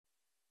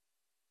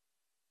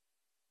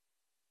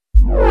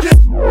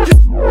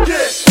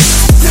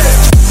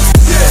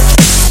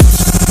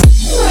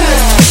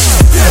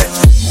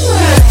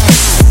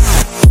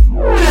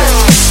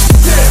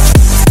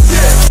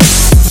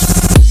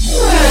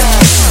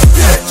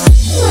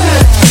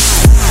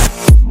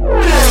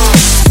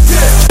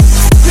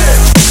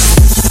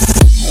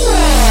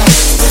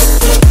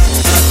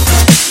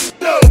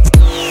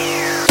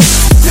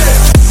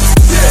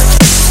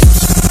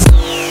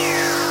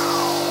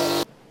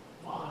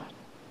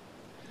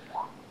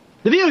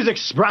The views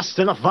expressed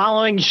in the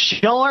following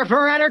show are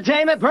for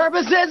entertainment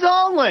purposes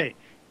only.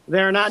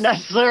 They're not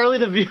necessarily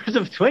the views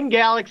of Twin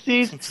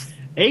Galaxies,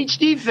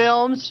 HD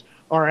Films,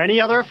 or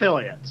any other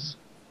affiliates.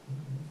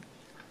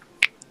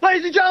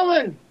 Ladies and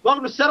gentlemen,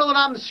 welcome to Settle It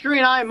on the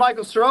Screen. I am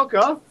Michael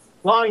Soroka,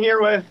 along here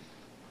with...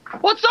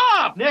 What's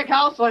up? Nick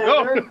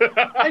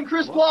Houselander and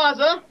Chris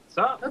Plaza. What's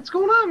up? What's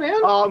going on,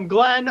 man?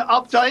 Glenn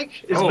Updike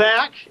is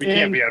back. We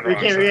can't be on We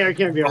can't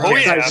be on Oh,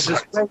 yeah. It's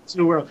just right to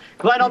the world.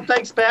 Glenn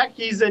Updike's back.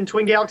 He's in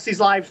Twin Galaxies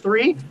Live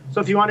 3.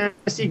 So if you want to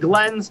see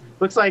Glenn's,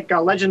 looks like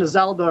Legend of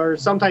Zelda or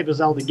some type of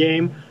Zelda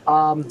game,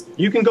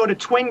 you can go to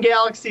Twin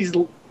Galaxies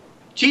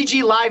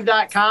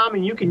GGLive.com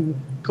and you can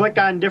click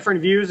on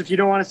different views if you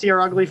don't want to see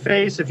our ugly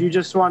face. If you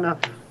just want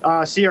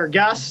to see our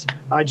guests,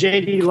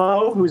 JD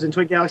Lowe, who's in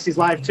Twin Galaxies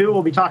Live 2,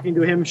 we'll be talking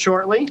to him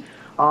shortly.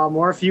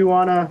 Or if you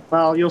want to,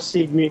 well, you'll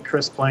see me,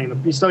 Chris, playing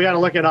them. You still got to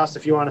look at us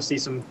if you want to see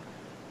some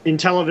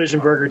Intellivision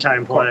Burger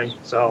Time play.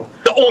 So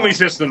The only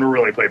system to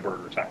really play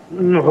Burger Time.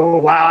 oh,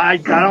 wow, I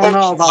don't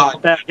know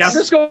about that. I'm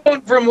just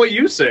going from what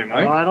you say,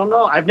 Mike. I don't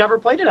know. I've never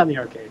played it on the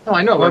arcade. No,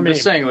 I know, but I'm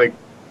just saying, like,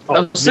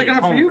 I'm sticking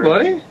up for you,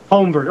 buddy.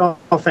 Homebrew. Oh,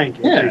 thank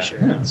you. Yeah.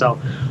 Appreciate it. So,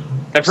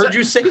 I've heard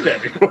you say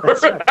that before.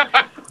 Settle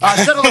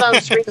It on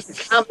the Screen is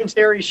a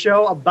commentary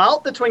show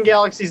about the Twin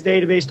Galaxies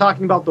database,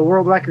 talking about the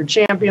world record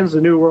champions, the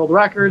new world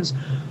records,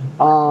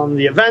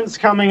 the events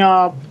coming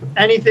up,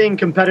 anything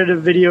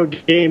competitive video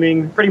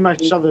gaming, pretty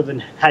much other than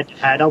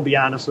head-to-head. I'll be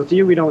honest with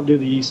you. We don't do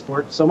the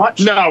esports so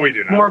much. No, we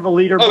do not. More of a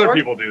leaderboard. Other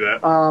people do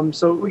that.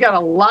 So we got a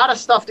lot of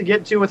stuff to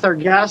get to with our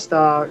guest.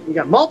 We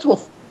got multiple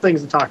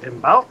things to talk to him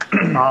about,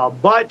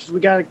 but we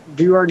got to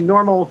do our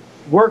normal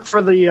work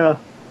for the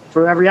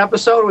for every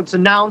episode. Let's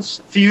announce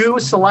few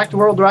select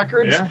world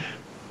records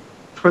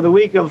for the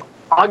week of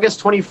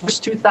August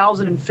 21st,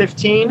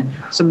 2015.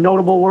 Some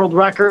notable world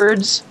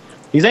records.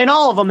 These ain't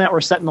all of them that were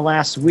set in the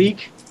last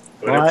week.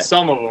 But it's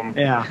some of them.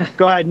 Yeah.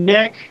 Go ahead,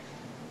 Nick.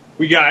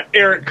 We got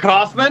Eric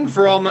Kaufman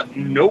from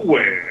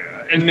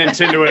Nowhere in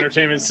Nintendo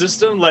Entertainment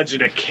System,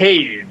 Legend of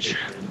Cage.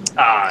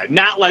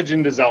 Not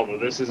Legend of Zelda.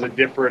 This is a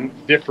different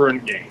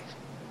game.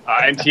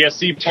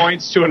 NTSC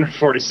points,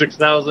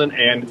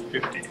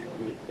 246,050.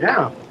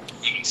 Yeah.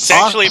 It's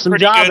actually Awesome a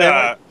pretty job,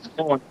 good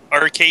Eric.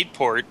 arcade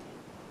port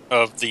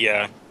of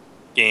the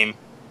game.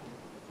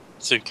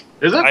 So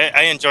Is it?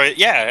 I enjoy it.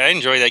 Yeah, I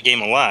enjoy that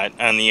game a lot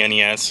on the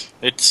NES.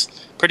 It's a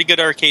pretty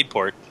good arcade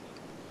port.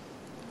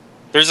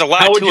 There's a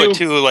lot to it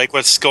too, like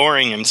with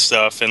scoring and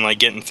stuff, and like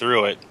getting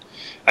through it.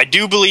 I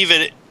do believe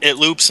it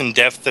loops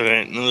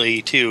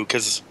indefinitely too,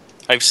 because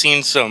I've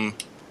seen some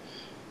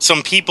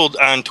people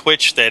on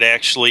Twitch that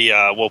actually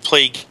will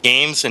play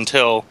games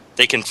until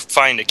they can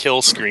find a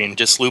kill screen.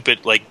 Just loop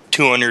it like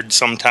 200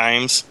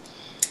 sometimes.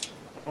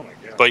 Oh my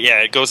God. But yeah,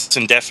 it goes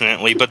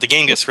indefinitely. But the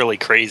game gets really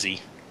crazy.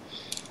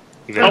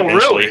 Oh,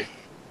 really?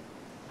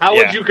 How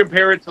would Yeah. you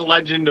compare it to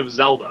Legend of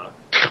Zelda?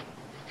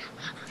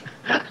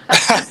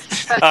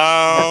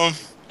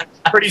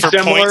 Pretty For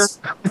similar. points,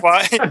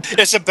 why?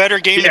 It's a better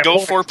game to go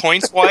for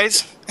points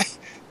wise.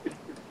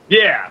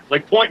 Yeah,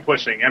 like point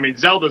pushing. I mean,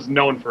 Zelda's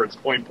known for its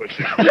point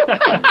pushing.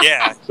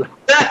 Yeah,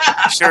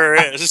 sure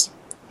is.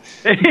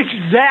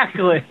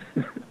 Exactly.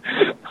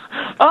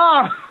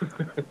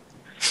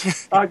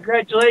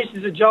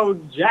 Congratulations to Joe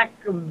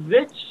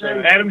Jakovich.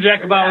 Adam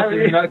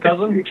Jakubowski's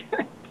cousin.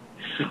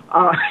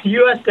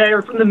 USA,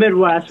 or from the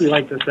Midwest, we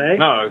like to say.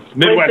 No, it's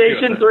Midwest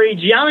PlayStation USA. 3,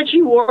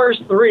 Geometry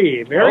Wars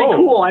 3. Very Oh.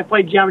 cool. I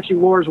played Geometry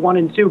Wars 1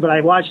 and 2, but I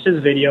watched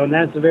his video, and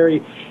that's a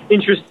very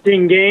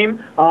interesting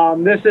game.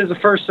 This is the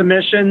first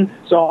submission,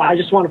 so I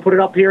just want to put it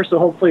up here, so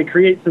hopefully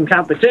create some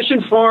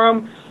competition for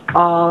him.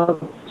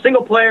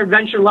 Single-player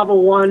adventure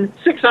level 1,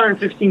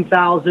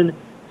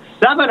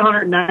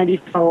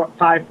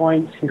 615,795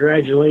 points.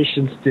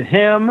 Congratulations to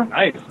him.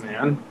 Nice,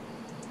 man.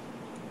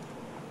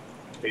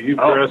 Hey, you,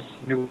 Chris.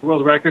 New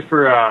world record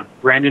for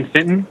Brandon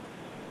Fenton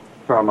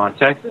from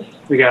Texas.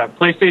 We got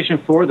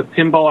PlayStation 4, the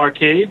Pinball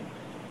Arcade.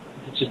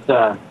 It's just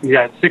we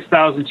got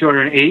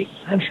 6,208.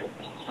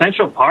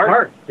 Central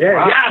Park. Yeah.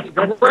 Wow. Yes,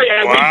 great.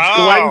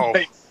 Wow.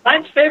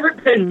 Glenn's favorite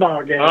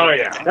pinball game. Oh,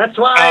 yeah. That's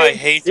why I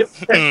hate it's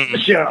the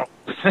show.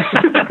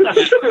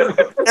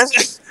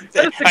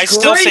 I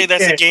still say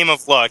that's game. a game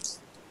of luck.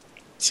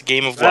 It's a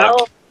game of Well,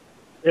 luck.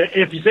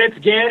 if you say it's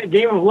a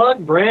game of luck,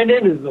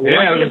 Brandon is the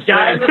luckiest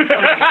guy in the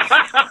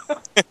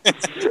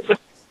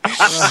We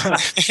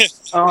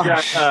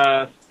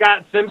got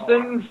Scott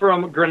Simpson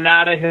from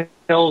Granada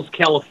Hills,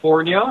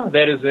 California.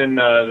 That is in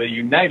the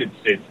United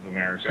States of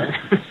America.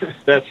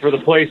 That's for the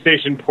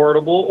PlayStation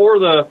Portable or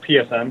the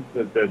PSN,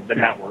 the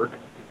network.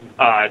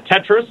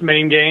 Tetris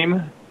main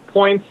game.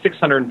 Points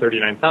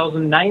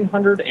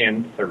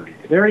 639,930.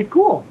 Very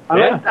cool.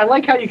 Yeah. I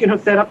like how you can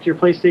hook that up to your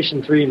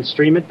PlayStation 3 and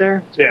stream it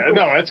there. Yeah,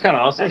 no, that's kind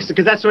of awesome.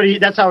 Because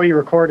that's how he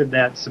recorded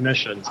that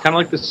submission. It's kind of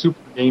like the Super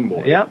Game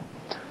Boy. Yep.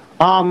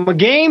 A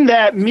game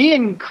that me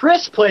and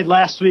Chris played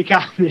last week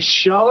on this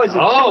show is a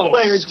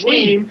two-player sweet.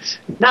 team.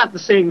 Not the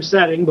same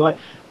setting, but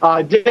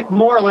Dick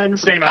Moreland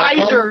from Same outcome?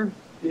 Kaiser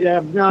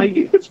Yeah, no,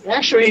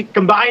 actually,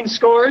 combined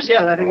scores,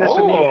 yeah, I think that's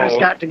what me and Chris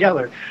got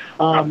together.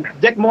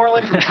 Dick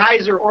Moreland from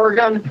Kaiser,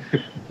 Oregon.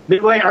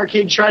 Midway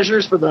Arcade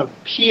Treasures for the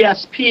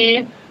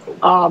PSP.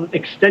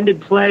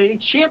 Extended Play.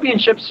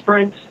 Championship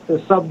Sprint, the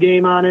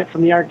sub-game on it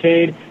from the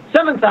arcade.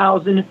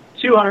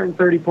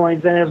 7,230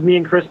 points. And as me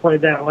and Chris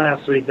played that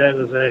last week, that's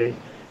a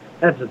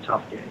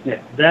tough game.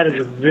 Yeah, that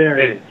is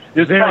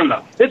it's fun,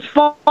 though. It's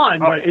fun,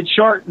 but it's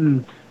short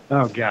and,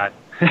 oh, God.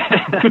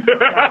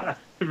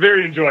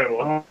 Very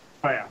enjoyable.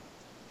 Oh, yeah.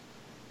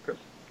 Chris.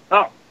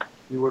 Oh,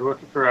 you were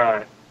looking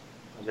for,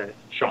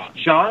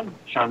 Sean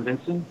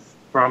Vincent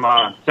from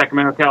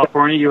Sacramento,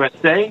 California,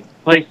 USA.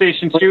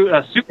 PlayStation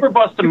 2, Super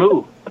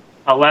Bust-A-Move.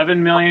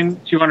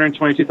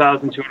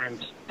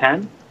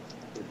 11,222,210.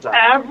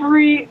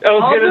 Every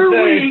other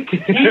week,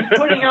 he's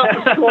putting out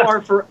the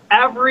score for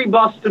every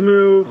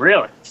Bust-A-Move.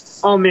 Really?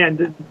 Oh,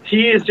 man,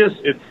 he is just...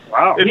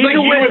 Wow. It's like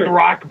you with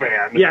Rock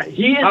Band. Yeah,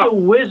 he is a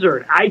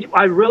wizard.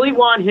 I really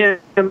want him...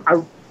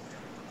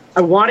 I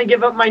want to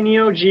give up my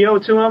Neo Geo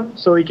to him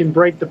so he can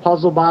break the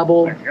Puzzle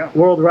Bobble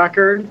world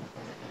record.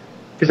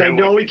 Because I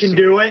know he can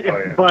do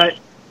it, but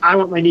I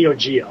want my Neo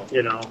Geo,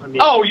 you know. I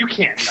mean, you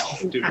can't, no,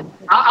 dude.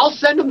 I'll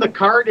send him the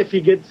card if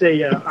he gets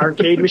a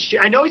arcade machine.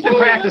 I know he's been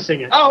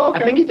practicing it. Oh, okay.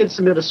 I think he did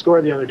submit a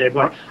score the other day,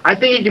 but I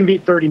think he can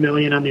beat 30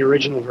 million on the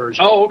original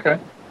version. Oh, okay.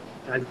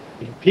 And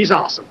he's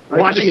awesome.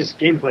 Watching his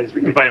gameplays. We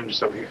can invite him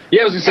just over here.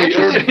 Yeah, I was going to say,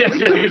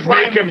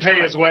 make him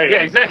pay his way.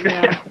 Yeah, exactly.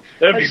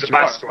 That'd be the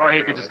best. Or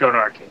he could just go to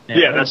arcade.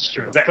 Yeah, that's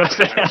true.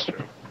 That's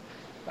true.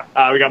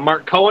 We got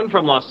Mark Cohen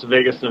from Las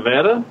Vegas,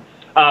 Nevada.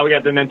 We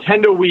got the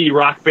Nintendo Wii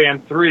Rock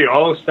Band 3.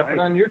 Oh, stepping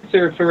on your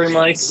territory,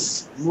 Mike.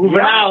 Moving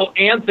out,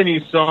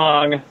 Anthony's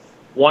song,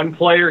 One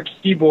Player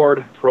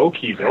Keyboard Pro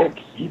Keys. Oh,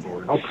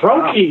 keyboard. Oh,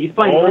 Pro Key. He's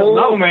playing real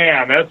Oh, notes.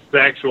 man, that's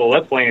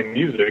playing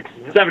music.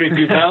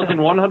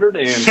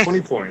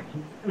 72,120 points.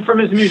 From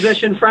his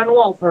musician friend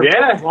Walter.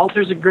 Yeah.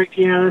 Walter's a great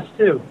pianist,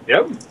 too.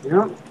 Yep.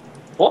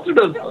 Walter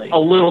does a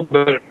little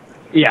bit.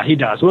 Yeah, he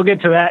does. We'll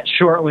get to that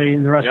shortly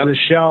in the rest of the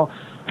show.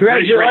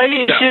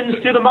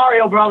 Congratulations to the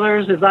Mario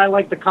Brothers, as I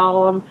like to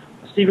call them,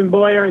 Stephen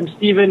Boyer and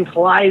Stephen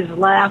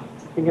Kleislaff. I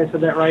think I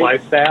said that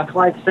right.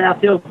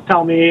 Kleislaff. He'll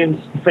tell me in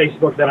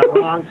Facebook that I'm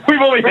wrong.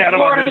 We've only had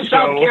him on the show.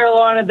 South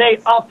Carolina, they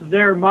upped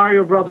their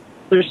Mario Brothers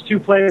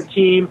 2-player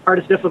team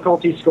hardest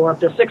difficulty score up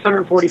to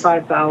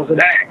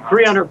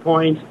 645,300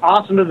 points.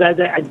 Awesome to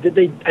that. I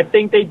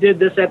think they did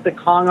this at the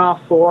Kong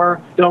Off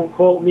 4. Don't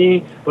quote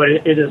me, but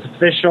it is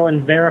official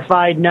and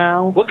verified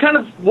now. What kind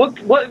of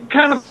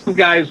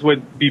guys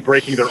would be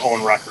breaking their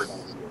own record?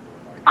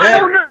 I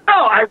don't know.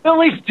 I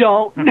really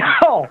don't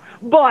know.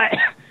 But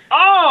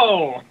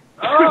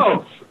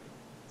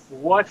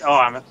What? Oh,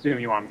 I'm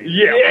assuming you want me.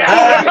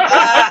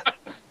 Yeah.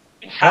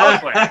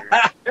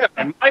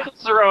 And Michael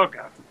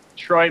Soroka,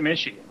 Troy,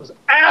 Michigan.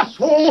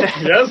 Asshole.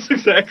 Yes,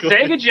 exactly.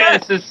 Sega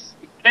Genesis,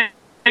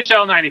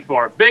 NHL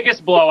 94,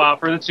 biggest blowout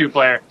for the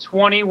 2-player,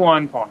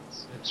 21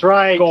 points. That's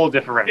right. Goal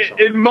differential.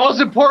 And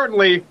most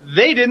importantly,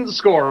 they didn't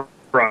score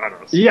on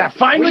us. Yeah,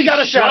 finally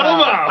got a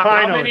shot.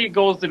 How many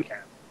goals did he have?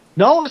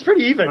 No, it was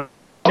pretty even.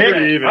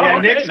 Pretty even. Yeah,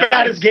 Nick's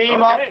got his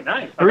game up.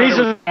 Nice. The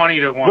reason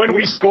 20-1. When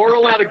we score a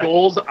lot of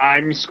goals,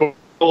 I'm scoring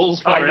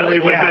goals finally.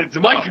 really? Yeah.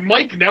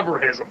 Mike never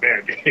has a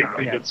bad game.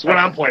 It's when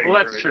I'm playing.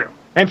 Well, that's true.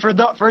 And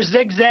for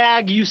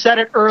Zigzag, you said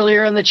it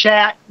earlier in the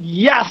chat.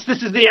 Yes,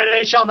 this is the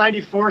NHL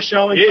 94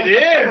 show. It is.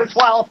 September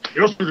 12th.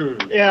 Yes,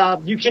 it is. Yeah,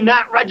 you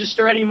cannot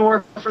register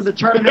anymore for the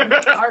tournament.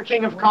 Our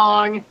King of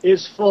Kong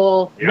is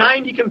full. Yep.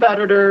 90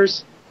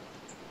 competitors.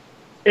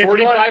 If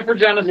 45 for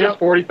Genesis,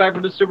 45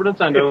 for the Super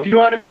Nintendo. If you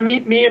want to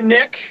meet me and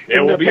Nick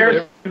in we'll the be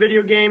Paris there.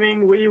 Video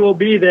Gaming, we will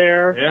be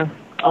there. Yeah.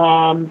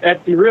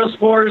 At the Real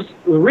Sports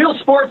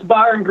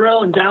Bar and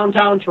Grill in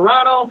downtown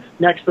Toronto,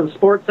 next to the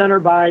Sports Center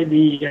by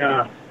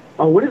the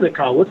what is it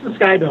called? What's the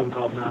Sky Dome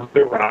called now?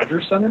 The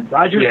Rogers Center?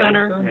 Rogers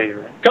Center. Yeah,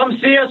 you're right. Come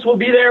see us. We'll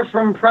be there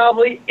from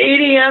probably 8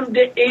 a.m.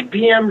 to 8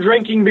 p.m.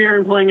 drinking beer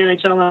and playing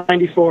NHL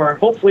 94.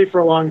 Hopefully for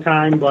a long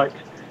time, but...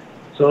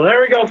 So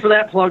there we go for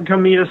that plug.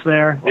 Come meet us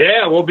there.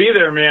 Yeah, we'll be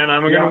there, man.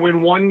 I'm going to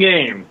win one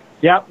game.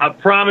 Yep. I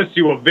promise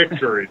you a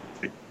victory.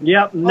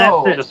 Yep, and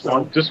that's it. Just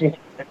one. Just one.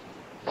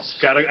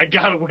 I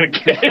gotta win a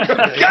game.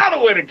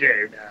 Gotta win a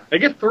game. I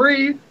get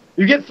 3.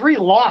 You get 3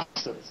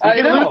 losses.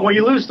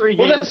 You lose 3 games.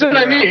 Well, that's what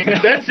I mean.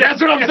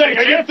 That's what I'm saying.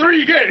 I get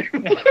 3 games.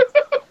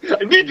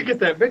 I need to get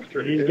that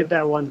victory. You need to get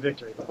that one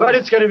victory. But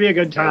it's going to be a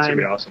good time. It's going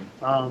to be awesome.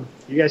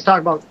 You guys talk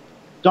about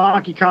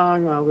Donkey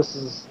Kong. Well, this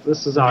is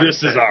our.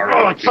 This is our.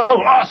 Oh, it's so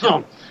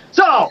awesome.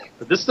 So.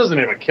 But this doesn't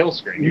have a kill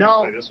screen. You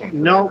can play this one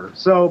forever.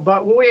 So,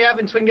 but what we have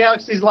in Twin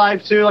Galaxies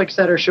Live too, like I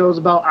said, our show is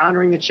about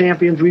honoring the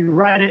champions. We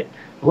read it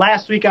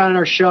last week on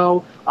our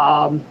show.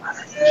 Do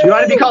you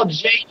want to be called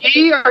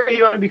JD or do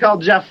you want to be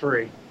called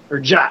Jeffrey or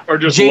Jeff or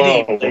just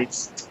JD? Low?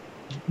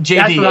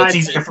 JD. It's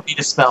easier for me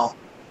to spell.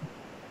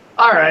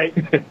 All right.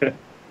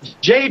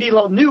 JD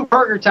Low, new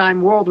Burger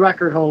Time world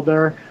record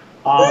holder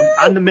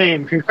on the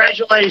MAME.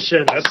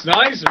 Congratulations. That's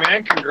nice,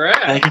 man. Congrats.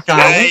 Thank you,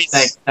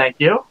 guys. Thank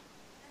you.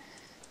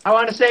 I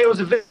want to say it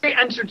was a very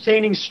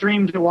entertaining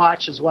stream to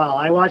watch as well.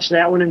 I watched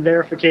that one in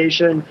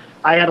verification.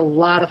 I had a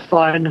lot of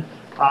fun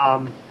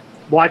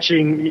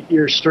watching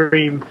your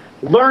stream.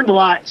 Learned a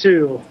lot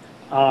too.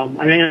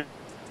 I mean,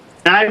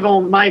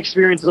 my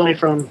experience is only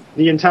from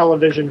the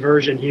Intellivision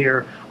version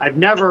here. I've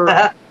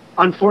never,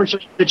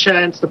 unfortunately, had the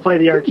chance to play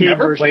the arcade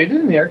Never version. played it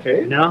in the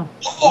arcade? No.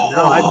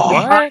 Oh,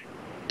 What?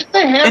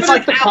 They have it's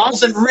like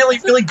apples and really,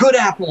 really good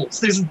apples.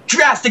 There's a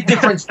drastic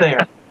difference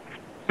there.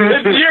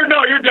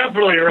 You're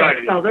definitely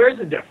right. No, there is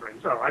a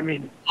difference. So, I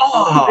mean,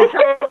 Oh, it's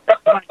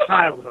my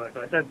childhood.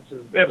 But that's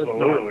just,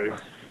 Absolutely.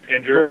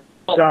 Andrew.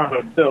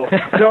 So,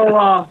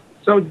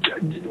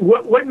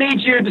 what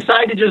made you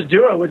decide to just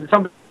do it? Was it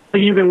something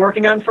you've been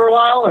working on for a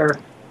while, or?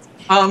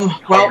 well,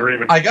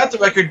 I got the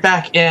record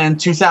back in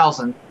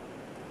 2000,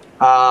 and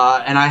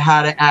I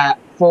had it at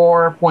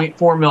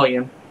 4.4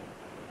 million.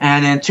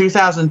 And in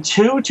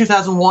 2002,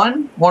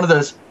 2001, one of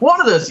those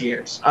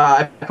years,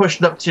 I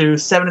pushed it up to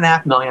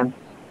 7.5 million.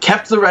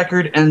 Kept the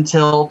record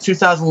until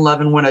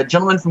 2011, when a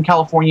gentleman from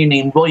California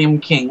named William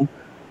King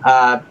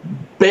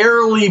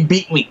barely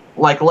beat me,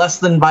 like less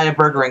than by a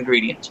burger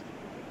ingredient.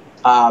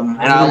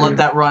 And I let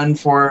that run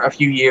for a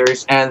few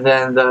years, and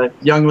then the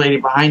young lady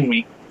behind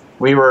me,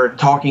 we were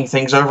talking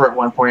things over at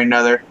one point or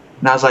another,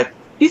 and I was like,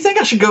 do you think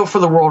I should go for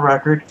the world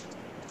record?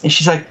 And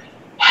she's like,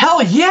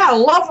 hell yeah, I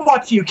love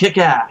watching you kick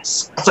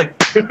ass. It's like,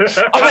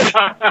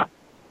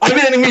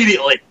 I'm in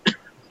immediately.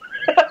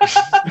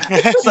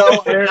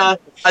 So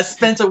I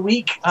spent a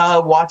week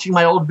watching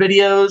my old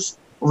videos,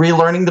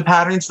 relearning the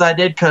patterns that I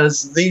did,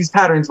 because these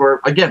patterns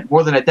were, again,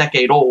 more than a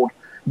decade old,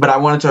 but I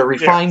wanted to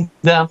refine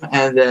them,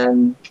 and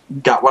then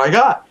got what I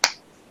got.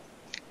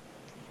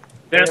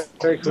 That's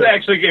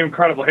actually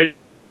incredible. Had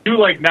you,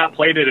 not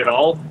played it at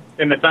all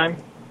in the time?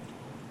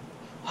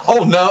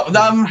 Oh, no.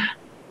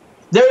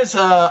 There's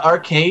an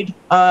arcade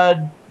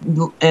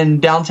in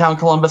downtown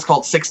Columbus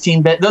called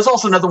 16-Bit. There's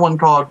also another one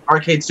called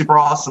Arcade Super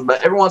Awesome,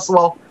 but every once in a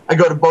while I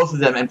go to both of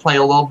them and play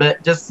a little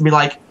bit just to be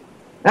like,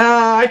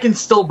 I can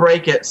still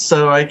break it,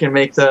 so I can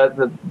make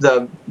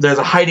there's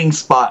a hiding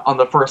spot on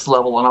the first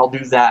level, and I'll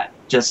do that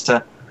just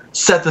to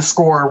set the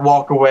score,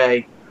 walk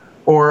away.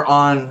 Or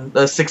on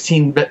the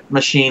 16-bit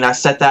machine, I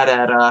set that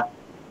at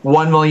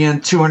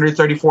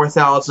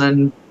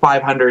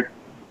 1,234,500.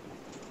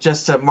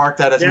 Just to mark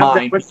that as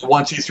mine.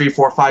 1, 2, 3,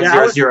 4, 5,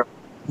 0, 0.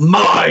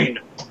 Mine!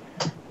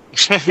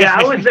 Yeah,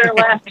 I was there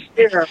last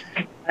year.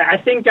 I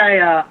think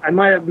I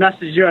might have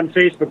messaged you on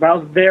Facebook, but I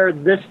was there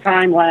this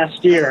time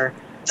last year.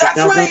 That's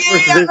right,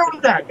 yeah, I remember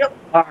that. Yep.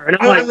 And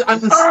I'm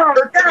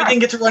certain we didn't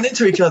get to run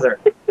into each other.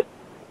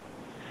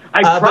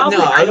 I don't know.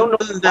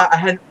 Other than that, I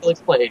hadn't really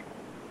played.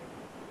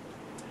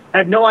 I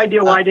have no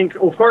idea why I didn't.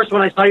 Of course,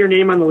 when I saw your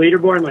name on the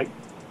leaderboard, I'm like,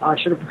 I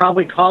should have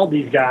probably called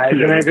these guys,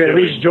 and they could at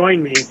least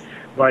join me.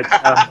 But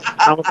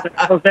I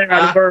was there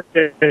on a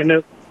birthday, and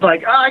it's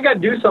like, I got to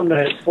do something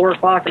at 4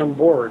 o'clock, and I'm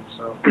bored.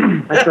 So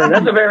that's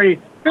a very,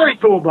 very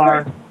cool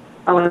bar.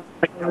 I like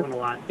that one a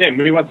lot. Yeah,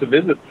 we went to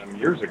visit them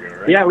years ago,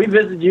 right? Yeah, we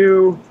visited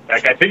you. I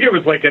think it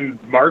was in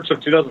March of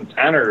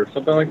 2010 or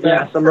something like that.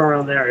 Yeah, somewhere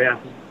around there. Yeah.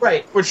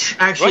 Right, which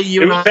actually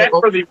you it and was I. back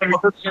when we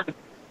first started.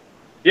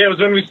 Yeah, it was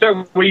when we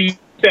started. We used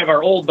to have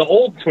the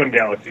old Twin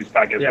Galaxies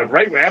podcast, but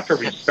right after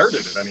we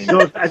started it. I mean, it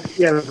was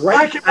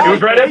right. It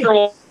was right after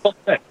all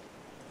that.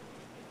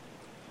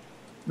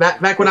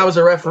 Back when I was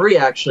a referee,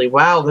 actually.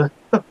 Wow,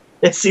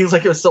 it seems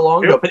like it was so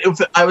long ago. But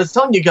I was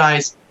telling you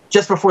guys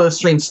just before the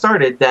stream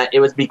started that it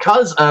was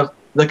because of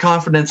the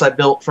confidence I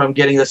built from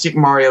getting the Super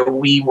Mario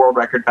Wii world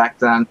record back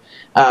then,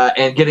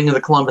 and getting in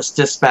the Columbus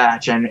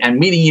Dispatch, and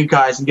meeting you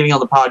guys and getting on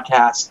the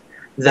podcast,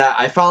 that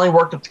I finally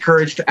worked up the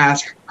courage to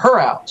ask her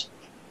out.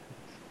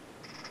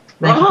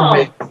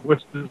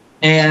 Which is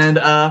and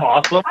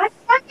awesome. I'm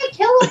trying to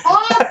kill a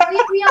boss.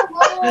 Leave me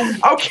alone.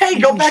 Okay,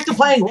 go back to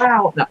playing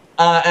WoW. No.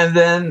 And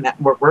then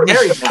we're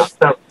married now,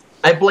 so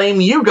I blame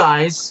you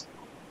guys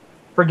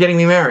for getting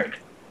me married.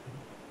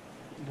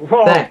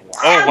 Whoa. Thanks.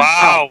 Oh,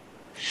 wow.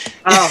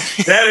 Oh,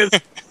 That is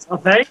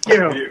thank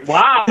you.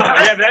 wow.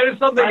 Yeah, that is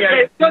something.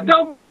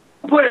 Don't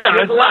put it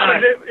on. A lot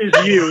of it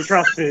is you.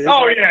 Trust me.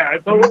 Oh yeah,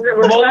 it's But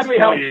we're glad we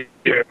helped mostly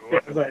you.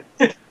 you. But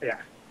yeah.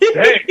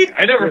 Hey,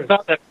 I never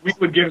thought that we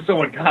would give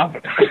someone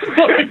confidence.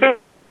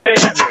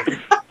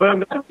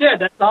 But yeah,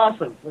 that's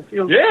awesome. It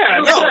feels, Yeah,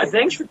 feels no. good.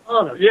 Thanks for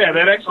telling us. Yeah,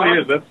 that actually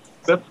is.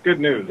 That's good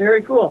news.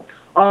 Very cool.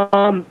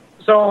 So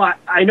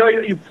I know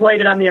you played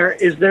it on the air.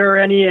 Is there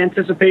any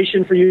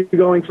anticipation for you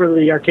going for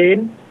the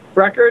arcade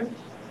record?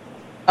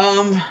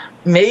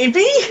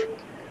 Maybe.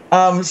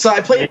 So I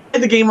played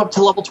the game up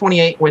to level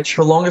 28, which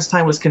for the longest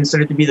time was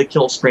considered to be the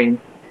kill screen.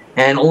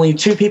 And only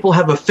 2 people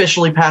have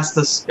officially passed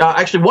this.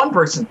 Actually, 1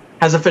 person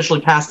has officially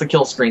passed the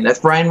kill screen. That's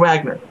Brian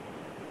Wagner.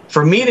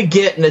 For me to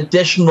get an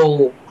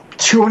additional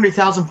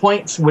 200,000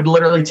 points would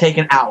literally take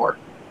an hour.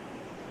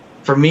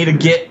 For me to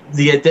get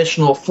the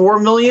additional 4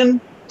 million,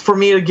 for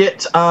me to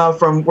get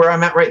from where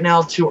I'm at right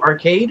now to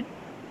arcade,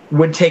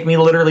 would take me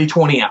literally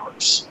 20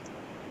 hours.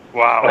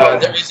 Wow.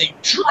 There is a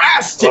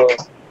drastic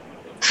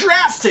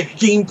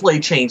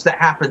gameplay change that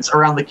happens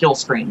around the kill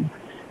screen.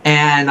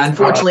 And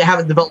unfortunately, I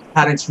haven't developed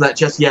patterns for that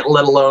just yet,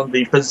 let alone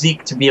the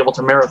physique to be able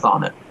to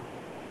marathon it.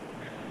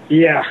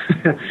 Yeah.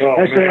 Oh,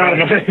 That's man.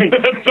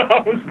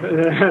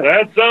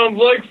 That sounds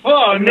like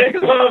fun.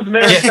 Nick loves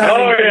marathon.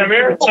 Oh, yeah,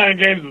 marathon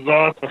games is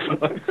awesome.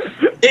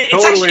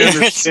 Totally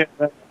understand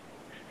that.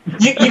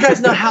 You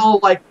guys know how,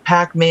 like,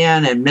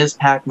 Pac-Man and Ms.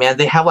 Pac-Man,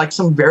 they have, like,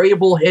 some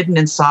variable hidden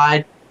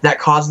inside that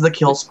causes the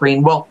kill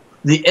screen. Well,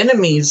 the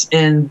enemies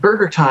in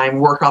Burger Time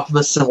work off of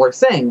a similar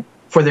thing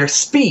for their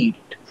speed.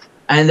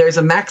 And there's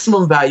a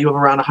maximum value of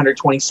around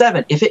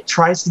 127. If it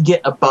tries to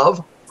get above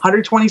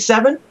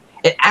 127,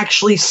 it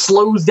actually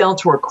slows down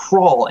to a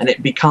crawl, and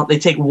they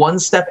take one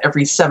step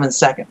every 7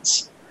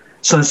 seconds.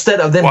 So instead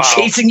of them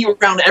chasing you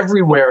around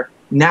everywhere,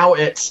 now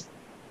it's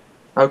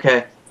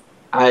okay.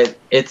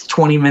 It's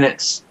 20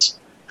 minutes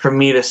for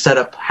me to set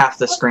up half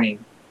the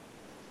screen.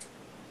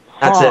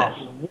 That's it.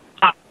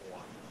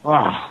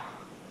 Wow.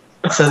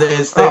 So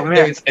there's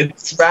a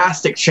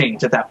drastic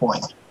change at that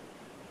point.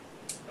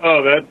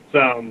 Oh, that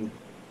sounds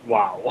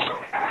wow.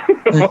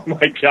 Oh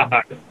my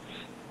god.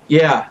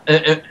 Yeah,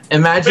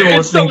 imagine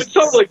listening. It's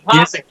totally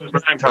music possible.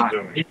 for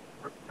time.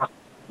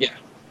 Yeah.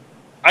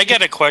 I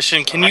got a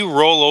question. Can you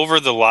roll over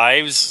the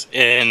lives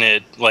and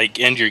it like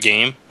end your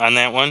game on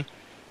that one?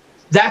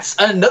 That's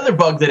another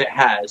bug that it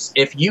has.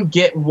 If you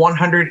get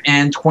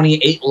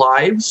 128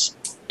 lives,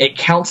 it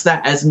counts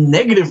that as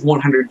negative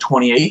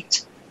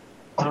 128.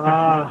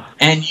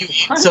 And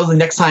so the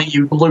next time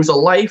you lose a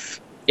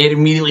life, it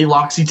immediately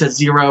locks you to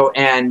 0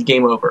 and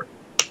game over.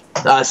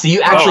 So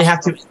you actually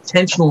have to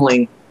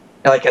intentionally,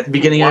 like at the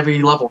beginning of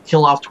every level,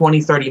 kill off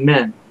 20, 30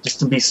 men just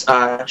to be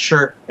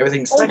sure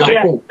everything's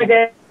cool.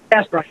 Okay.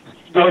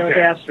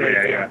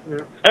 Yeah.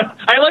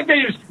 I like that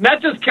you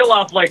not just kill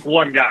off like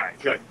one guy.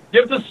 You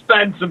have to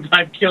spend some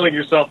time killing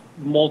yourself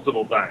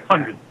multiple times.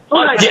 Hundreds.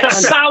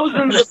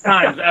 Thousands of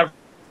times ever.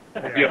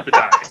 You have to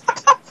die.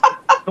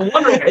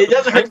 It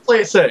doesn't hurt to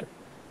play it safe.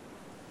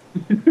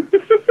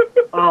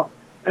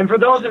 And for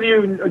those of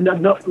you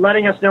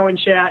letting us know in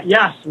chat,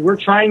 yes, we're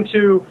trying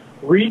to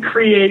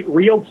recreate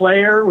Real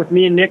Player with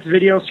me and Nick's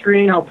video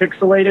screen, how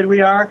pixelated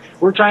we are.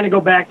 We're trying to go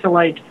back to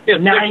like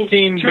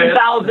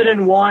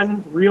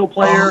 2001 Real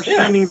Player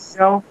streaming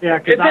video. Yeah,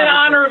 it's in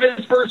honor of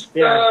his first.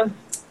 In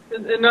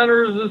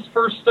honor of his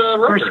first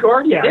first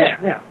score.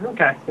 Yeah.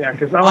 Okay. Yeah,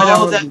 because we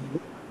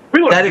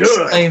look that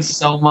good. Explains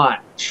so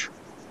much.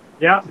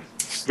 Yeah.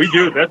 We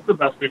do. That's the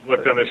best we've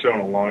looked on the show in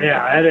a long time.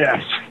 Yeah, it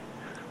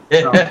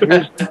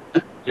is.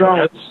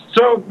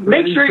 So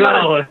make sure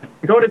you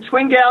go to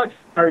Twin Galaxy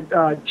or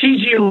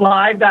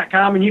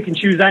tglive.com and you can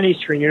choose any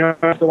screen. You don't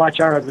have to watch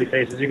our ugly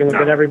faces. You can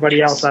look at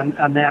everybody else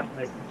on that.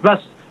 Like,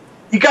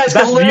 you guys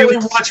can literally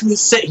watch me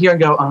sit here and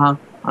go,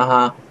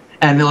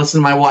 and then listen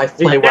to my wife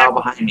play WoW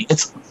behind me.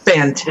 It's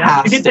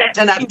fantastic. You get that,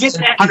 10 out of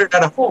 10, 100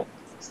 out of 4.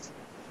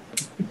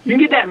 You can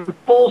get that in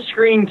full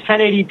screen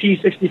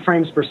 1080p 60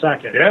 frames per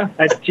second. Yeah.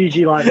 At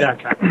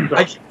tglive.com. So.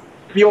 I can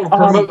be able to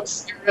promote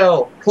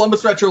Serial,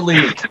 Columbus Retro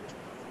League,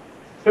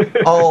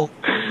 all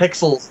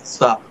pixels and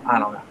stuff. I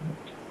don't know.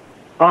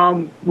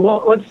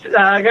 Well,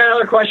 I got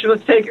another question.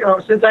 Let's take,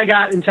 since I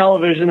got in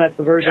television, that's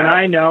the version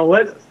I know.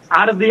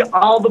 Out of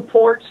all the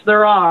ports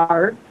there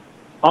are,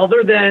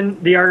 other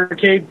than the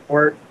arcade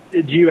port, do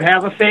you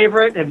have a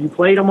favorite? Have you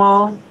played them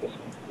all?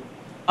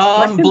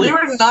 Believe it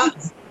or not,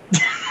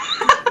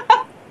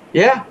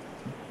 yeah.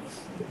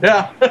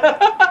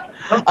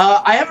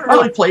 I haven't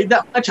really played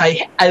that much.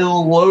 I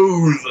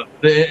loathe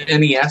the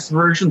NES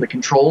version. The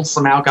controls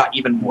somehow got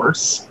even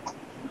worse,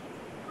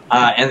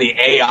 and the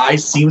AI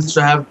seems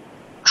to have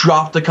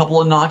dropped a couple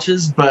of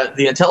notches. But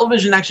the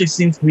Intellivision actually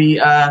seems to be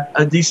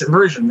a decent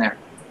version there.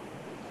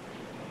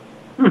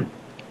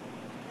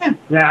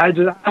 Yeah,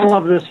 I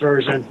love this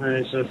version.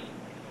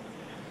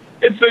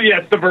 It's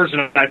the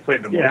version I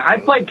played the most. Yeah, I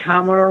played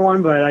Commodore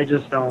one, but I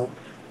just don't.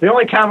 The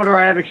only Commodore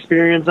I have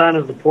experience on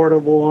is the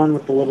portable one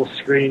with the little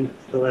screen.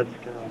 So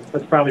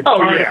that's probably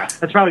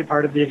that's probably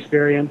part of the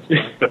experience.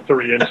 The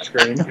 3-inch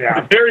screen.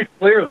 Yeah, very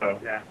clear though.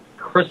 Yeah,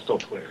 crystal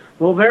clear.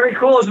 Well, very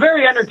cool. It's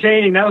very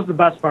entertaining. That was the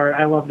best part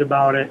I loved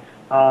about it.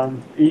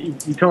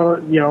 It's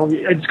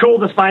cool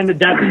to find the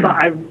dead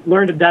spot. I've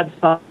learned a dead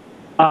spot.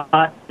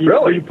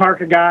 Really? You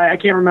park a guy. I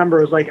can't remember.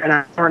 It was like an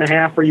hour and a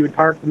half where you would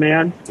park the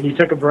man, and you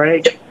took a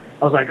break. Yep.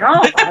 I was like,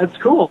 oh, that's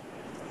cool.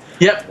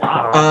 Yep.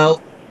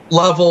 Wow.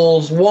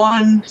 Levels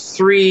 1,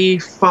 3,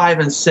 5,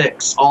 and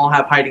 6 all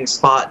have hiding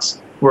spots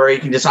where you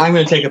can I'm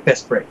going to take a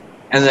piss break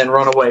and then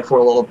run away for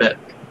a little bit.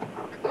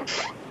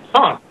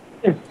 Huh.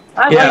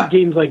 I like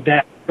games like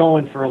that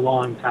going for a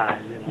long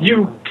time.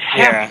 You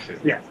have to.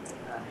 Yeah.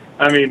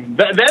 I mean,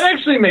 that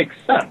actually makes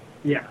sense.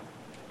 Yeah.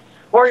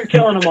 Or you're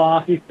killing them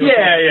off.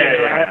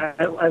 Yeah.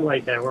 I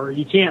like that, where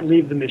you can't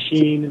leave the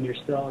machine and you're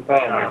still...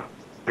 gosh.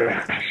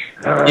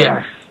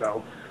 Yeah.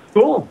 So,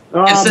 cool.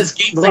 It says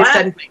gameplay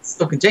setting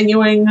still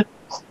continuing.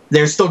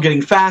 They're still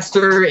getting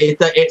faster.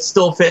 It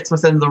still fits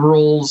within the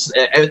rules.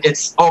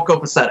 It's all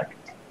copacetic.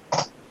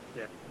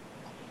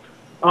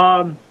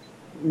 Yeah.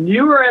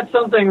 You were at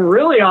something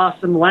really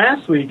awesome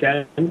last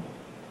weekend.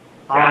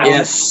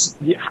 Yes.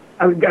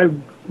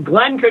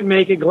 Glenn could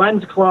make it.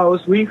 Glenn's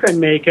close. We couldn't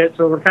make it,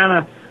 so we're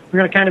gonna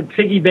kind of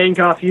piggy bank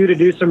off you to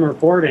do some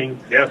reporting.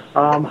 Yes.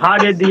 How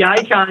did the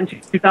Icon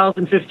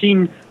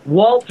 2015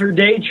 Walter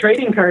Day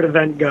trading card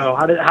event go?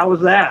 How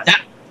was that?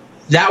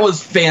 That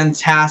was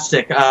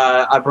fantastic.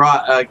 I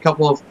brought a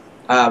couple of,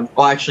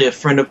 actually a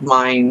friend of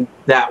mine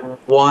that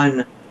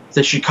won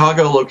the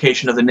Chicago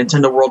location of the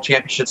Nintendo World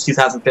Championships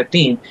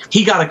 2015.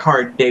 He got a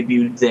card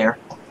debuted there.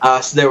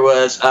 So there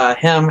was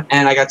him,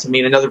 and I got to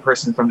meet another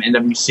person from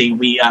NWC.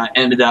 We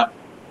ended up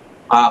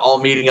all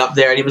meeting up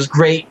there, and it was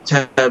great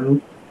to.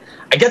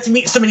 I got to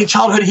meet so many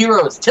childhood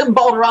heroes. Tim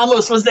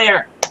Balderramos was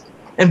there,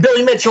 and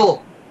Billy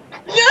Mitchell.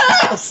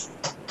 Yes.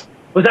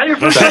 Was that your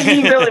first time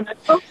meeting Billy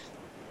Mitchell?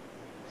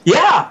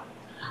 Yeah,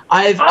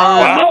 I've.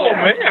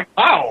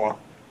 Wow.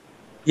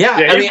 Yeah,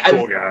 Yeah, I he's mean, a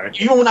cool guy.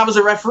 even when I was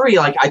a referee,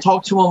 like I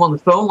talked to him on the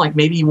phone, like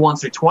maybe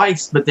once or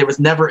twice, but there was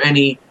never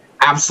any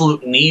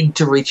absolute need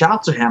to reach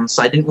out to him,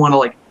 so I didn't want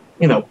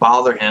to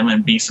bother him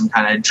and be some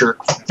kind of jerk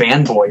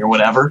fanboy or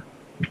whatever.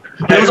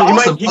 It was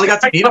awesome. I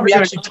got to meet him. We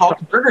actually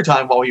talked Burger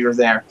Time while we were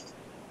there.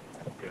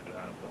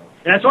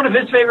 That's one of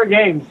his favorite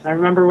games. I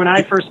remember when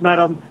I first met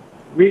him.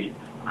 You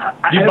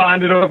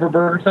bonded over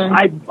Burger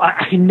Time?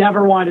 I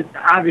never wanted.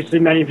 Obviously,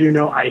 many of you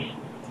know I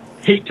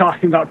hate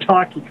talking about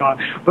Donkey Kong,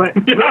 but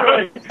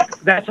literally,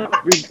 that's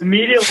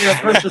immediately our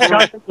first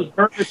discussion was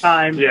Burger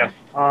Time. Yeah.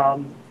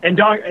 And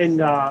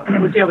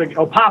what's the other?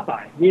 Oh,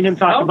 Popeye. Me and him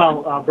talked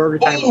about Burger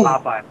Time with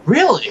Popeye.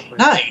 Really?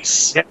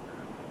 Nice.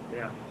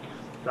 Yeah.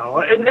 So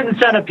it didn't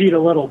centipede a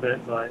little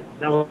bit, but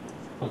that was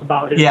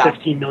about his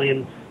 15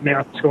 million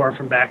merit score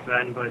from back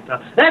then. But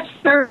that's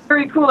very,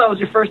 very cool. That was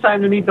your first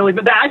time to meet Billy.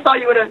 But I thought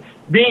you would have,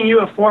 being you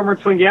a former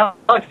Twin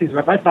Galaxies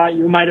rep, I thought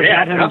you might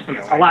have met him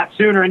a lot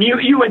sooner. And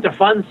you went to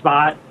Fun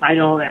Spot, I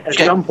know, at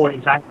some point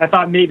in time. I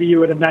thought maybe you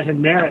would have met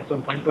him there at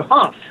some point. But,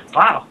 wow.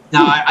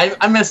 No,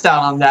 I missed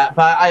out on that.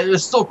 But it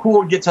was still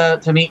cool to get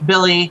to meet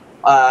Billy,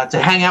 to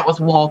hang out with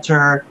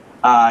Walter.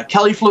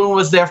 Kelly Fluen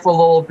was there for a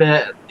little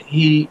bit.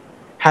 He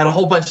had a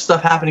whole bunch of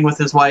stuff happening with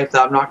his wife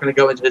that I'm not going to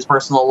go into his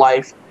personal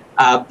life.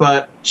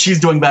 But she's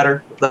doing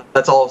better.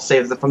 That's all I'll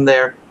say from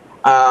there.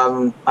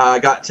 I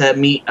got to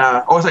meet.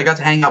 Also, I got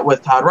to hang out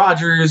with Todd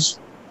Rogers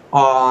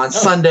on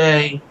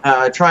Sunday.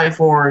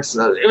 Triforce.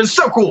 It was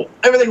so cool.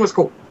 Everything was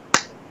cool.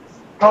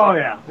 Oh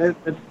yeah,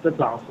 that's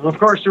awesome. Of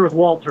course, you're with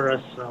Walter.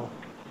 So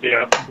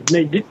yeah.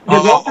 Did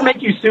Walter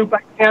make you soup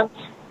by chance?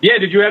 Yeah.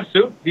 Did you have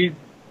soup? He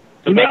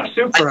makes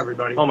soup for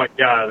everybody. Oh my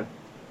god.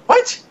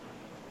 What?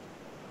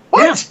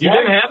 What? You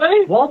didn't have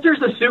any?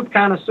 Walter's a soup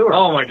connoisseur.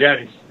 Oh my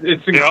god,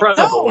 it's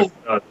incredible.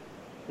 No.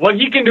 What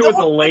he can do with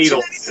a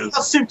ladle is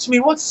soup to me.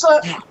 What's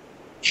that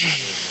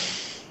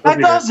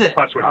does it?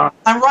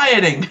 I'm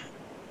rioting.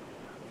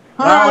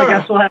 Well, I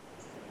guess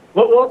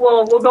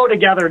we'll go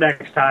together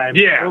next time.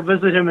 Yeah. We'll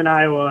visit him in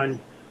Iowa and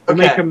we'll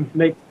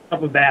make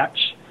up a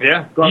batch.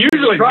 Yeah. He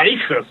usually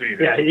makes us eat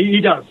it. Yeah, he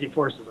does. He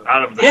forces us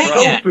out of the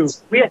truck. Tofu.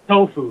 We had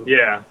tofu.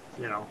 Yeah.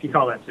 If you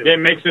call that soup. Yeah, it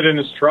makes it in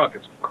his truck.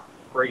 It's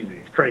crazy.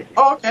 It's crazy.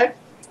 Oh, okay.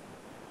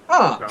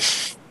 Huh.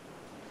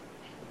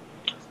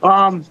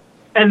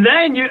 And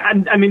then we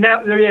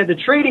had the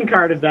trading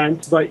card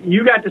event, but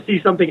you got to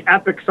see something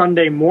epic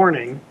Sunday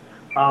morning,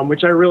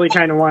 which I really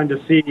kind of wanted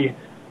to see.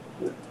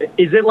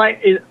 Is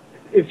it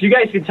if you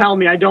guys could tell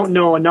me, I don't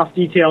know enough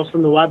details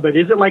from the web, but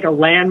is it like a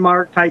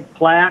landmark type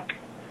plaque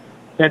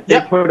that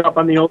they put up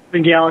on the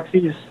Open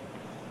Galaxies?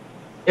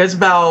 It's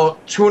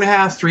about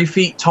 2.5, 3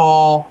 feet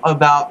tall,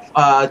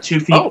 about 2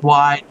 feet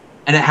wide,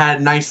 and it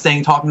had a nice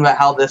thing talking about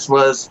how this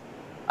was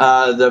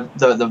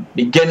the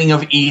beginning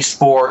of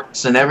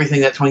esports and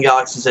everything that Twin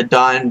Galaxies had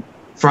done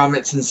from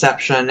its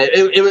inception.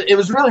 It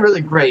was really,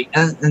 really great.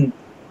 And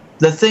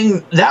the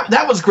thing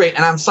that was great,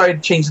 and I'm sorry to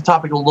change the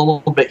topic a little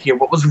bit here.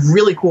 What was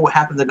really cool, what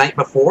happened the night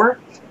before,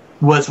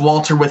 was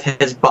Walter with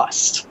his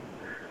bust.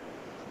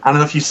 I don't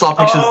know if you saw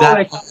pictures of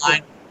that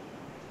online.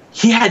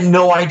 He had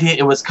no idea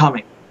it was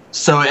coming.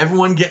 So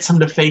everyone gets him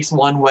to face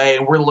one way,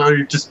 and we're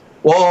literally just,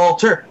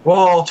 Walter,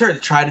 to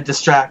try to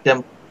distract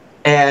him.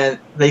 And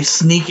they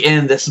sneak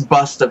in this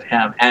bust of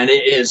him, and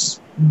it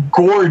is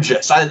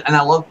gorgeous. I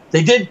love.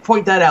 They did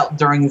point that out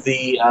during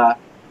the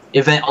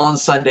event on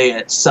Sunday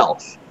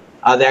itself.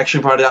 They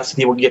actually brought it out so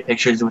people could get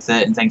pictures with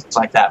it and things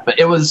like that. But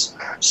it was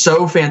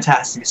so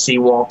fantastic to see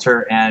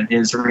Walter and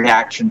his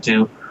reaction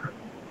to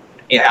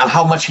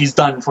how much he's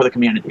done for the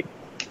community.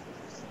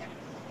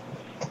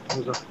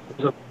 It was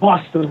a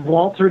bust of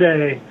Walter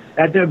Day.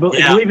 I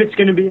believe it's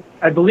going to be.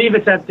 I believe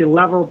it's at the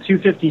level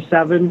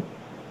 257.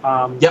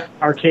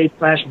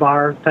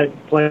 Arcade/bar type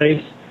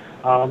place.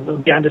 It'll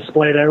be on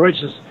display there,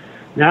 which is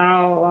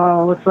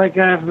now looks like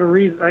I have a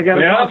reason. I got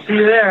to see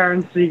you there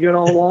and see good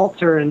old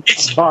Walter and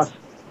bust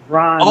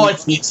Ron. Oh,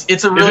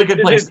 it's a really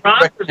good place. Is it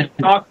Ron or is it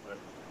chocolate?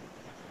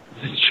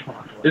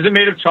 Is it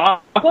made of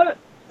chocolate?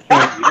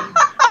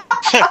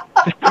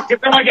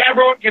 Like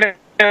everyone can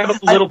have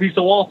a little piece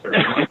of Walter.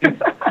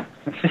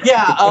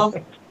 Yeah.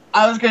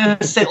 I was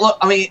gonna say, look.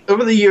 I mean,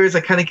 over the years,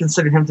 I kind of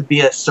considered him to be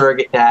a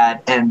surrogate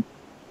dad, and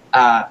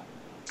I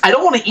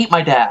don't want to eat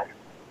my dad.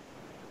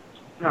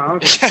 Oh,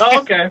 okay.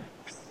 Oh, okay.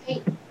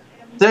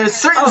 There's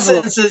certain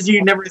sentences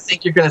you never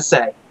think you're going to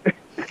say.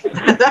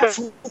 That's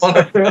one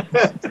of them.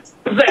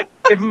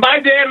 If my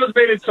dad was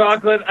made of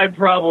chocolate, I'd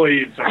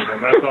probably eat some of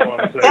them. That's all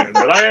I'm saying.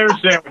 But I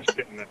understand what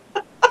you're getting at.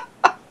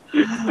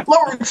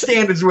 Lowering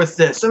standards with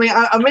this. I mean,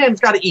 a man's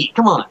got to eat.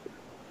 Come on.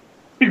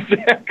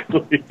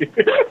 Exactly.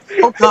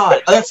 Oh,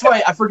 God. That's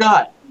right. I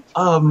forgot.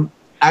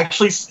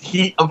 Actually,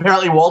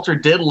 apparently Walter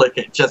did lick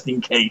it just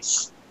in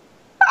case.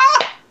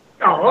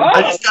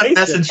 I just got a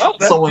message from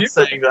someone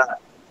saying that.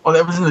 Oh,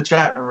 that was in the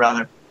chat room,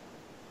 rather.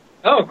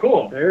 Oh,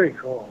 cool. Very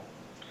cool.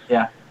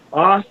 Yeah.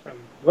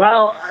 Awesome.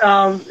 Well,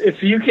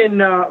 if you can,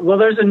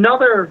 there's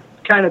another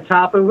kind of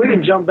topic. We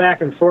can jump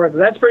back and forth.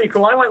 That's pretty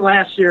cool. I went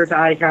last year to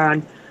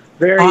Icon.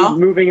 Very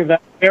moving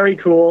event. Very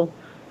cool.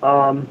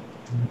 It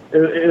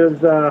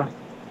was.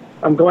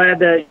 I'm glad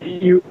that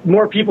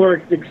more people are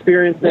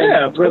experiencing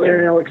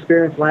that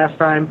experience last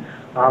time.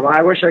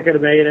 I wish I could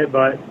have made it,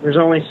 but there's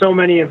only so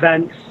many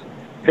events.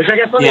 Which I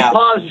guess let me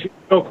pause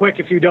real quick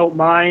if you don't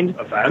mind.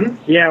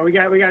 Events? Yeah, we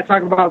got to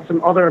talk about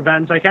some other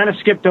events. I kind of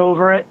skipped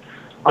over it.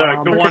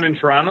 The one in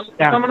Toronto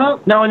coming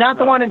up? No, not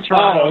the one in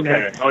Toronto. Oh,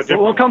 okay.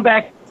 We'll come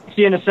back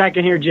to you in a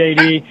second here,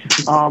 JD.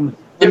 I'm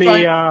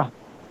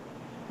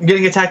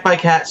getting attacked by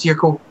cats. You're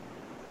cool.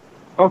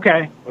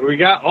 Okay. What do we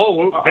got?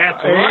 Oh,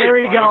 that's right.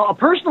 Here we go. A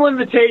personal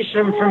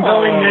invitation from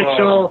Billy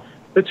Mitchell.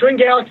 The Twin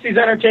Galaxies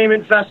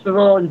Entertainment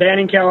Festival in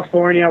Banning,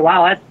 California.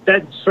 Wow,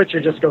 that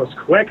switcher just goes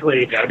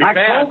quickly.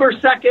 October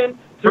 2nd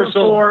through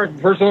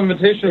 4th. Personal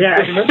invitation. Yeah,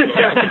 it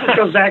just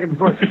goes back and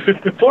forth.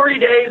 40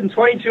 days and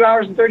 22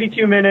 hours and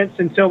 32 minutes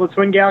until the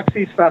Twin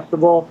Galaxies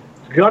Festival.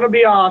 It's going to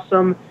be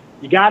awesome.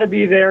 You got to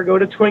be there. Go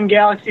to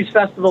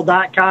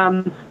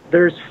twingalaxiesfestival.com.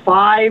 There's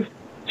 5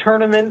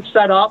 tournaments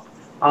set up.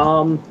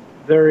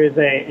 There is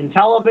a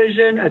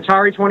Intellivision,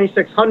 Atari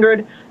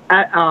 2600,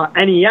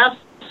 NES,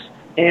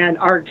 and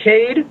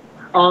arcade,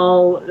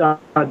 all the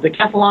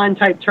decathlon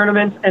type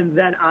tournaments, and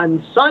then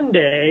on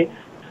Sunday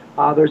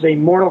there's a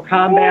Mortal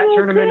Kombat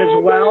tournament as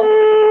well.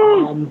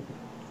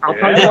 I'll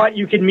tell you what,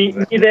 you can meet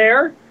me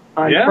there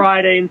on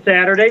Friday and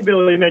Saturday.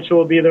 Billy Mitchell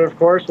will be there, of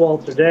course.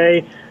 Walter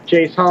Day,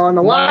 Jace Hahn,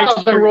 a lot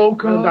of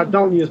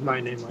don't use my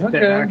name like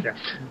that. Okay.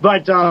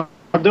 But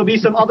there'll be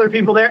some other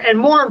people there, and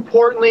more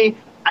importantly,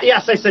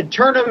 yes, I said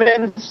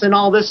tournaments and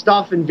all this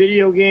stuff and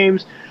video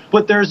games,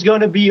 but there's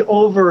going to be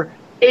over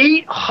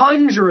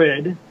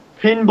 800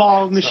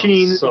 pinball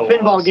machines,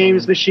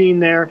 games machine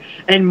there.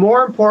 And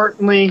more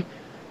importantly,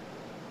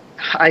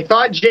 I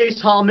thought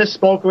Jace Hall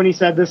misspoke when he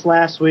said this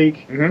last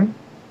week. Mm-hmm.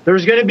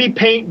 There's going to be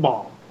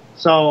paintball.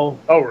 So.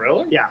 Oh,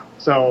 really? Yeah.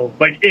 So.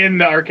 Like in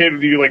the arcade,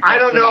 do you I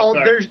don't know.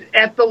 There's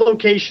at the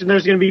location.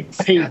 There's going to be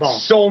paintball.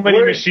 So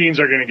many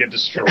machines are going to get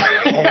destroyed.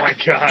 Oh my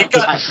god!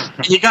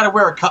 You got to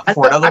wear a cup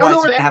for it, otherwise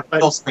you're going to have a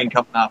kill screen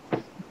coming up.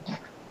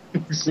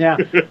 Yeah.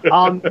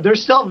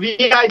 There's still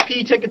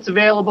VIP tickets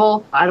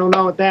available. I don't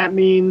know what that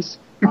means.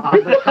 They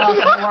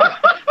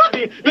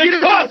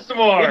cost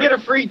more. You get a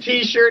free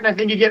T-shirt, and I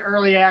think you get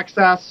early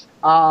access.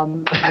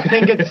 I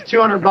think it's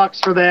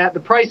 $200 for that. The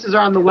prices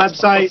are on the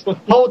website.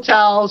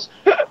 Hotels.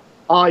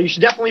 You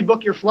should definitely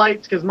book your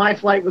flights because my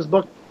flight was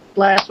booked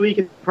last week,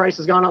 and the price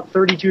has gone up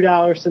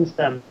 $32 since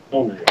then.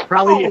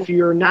 Probably if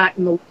you're not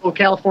in the local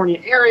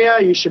California area,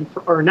 you should,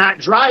 or not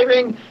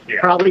driving,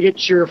 probably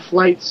get your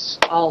flights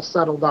all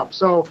settled up.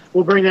 So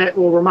we'll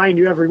remind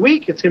you every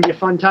week. It's going to be a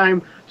fun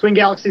time. Twin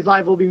Galaxies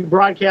Live will be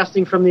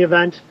broadcasting from the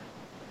event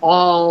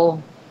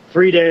all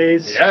 3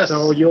 days. Yes.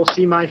 So you'll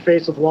see my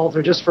face with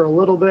Walter just for a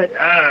little bit.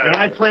 Yeah. And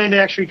I plan to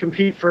actually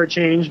compete for a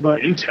change,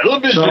 but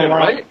Intellivision,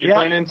 right? You're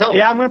playing Intellivision.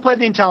 Yeah, I'm going to play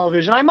the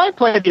Intellivision. I might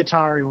play the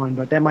Atari one,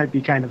 but that might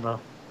be kind of a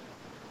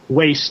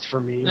waste for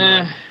me.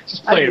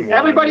 Just play it.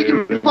 Everybody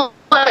can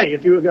play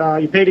if you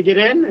pay to get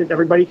in.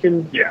 Everybody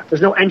can. Yeah.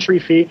 There's no entry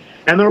fee,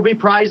 and there will be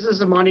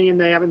prizes of money,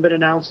 and they haven't been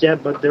announced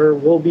yet, but there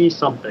will be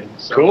something.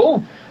 So,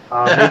 cool.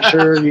 Make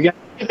sure you get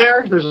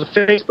there. There's a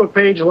Facebook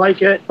page.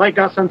 Like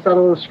us on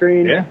Settle the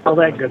Screen. Yeah. All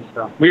that good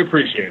stuff. We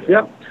appreciate it.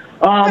 Yep.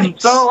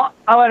 So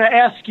I want to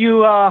ask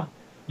you,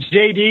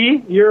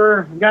 JD,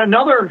 you got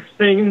another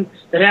thing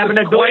that happened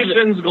at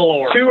Questions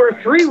galore. 2 or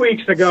 3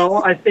 weeks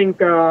ago. I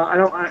think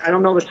I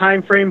don't know the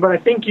time frame, but I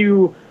think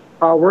you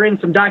were in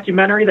some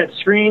documentary that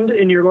screened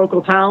in your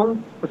local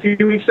town a few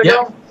weeks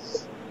ago.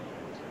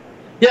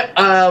 Yep.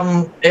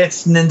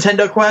 It's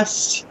Nintendo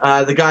Quest.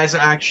 The guys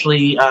are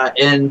actually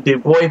in Du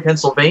Bois,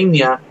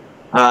 Pennsylvania.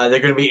 They're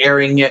going to be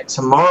airing it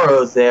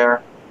tomorrow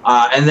there,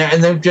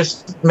 and they're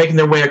just making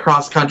their way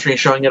across country and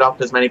showing it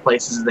off as many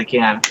places as they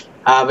can.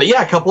 But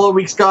yeah, a couple of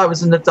weeks ago, I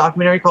was in the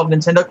documentary called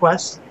Nintendo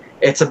Quest.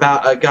 It's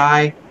about a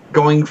guy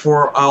going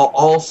for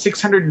all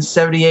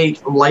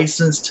 678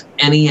 licensed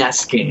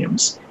NES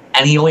games,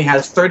 and he only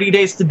has 30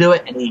 days to do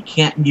it, and he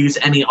can't use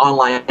any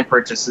online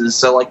purchases,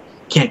 so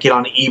can't get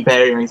on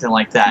eBay or anything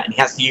like that, and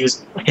he has to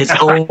use his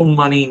own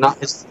money, not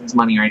his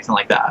money or anything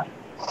like that.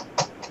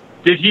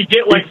 Did he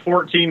get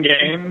 14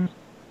 games?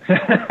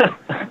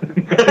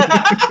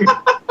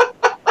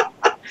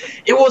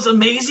 It was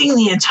amazing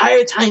the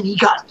entire time. He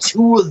got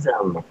 2 of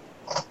them.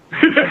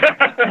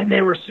 and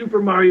they were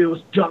Super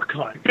Mario's Duck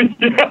Hunt. And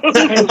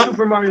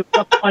Super Mario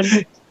Duck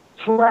Hunt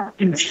track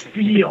and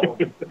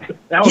field.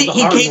 That was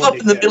he came up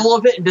in the middle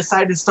of it and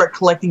decided to start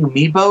collecting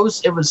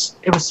amiibos. It was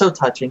so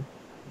touching.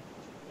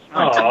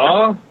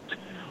 Aww.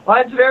 Well,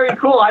 that's very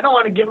cool. I don't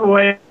want to give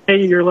away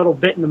your little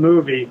bit in the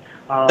movie,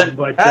 but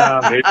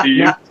Maybe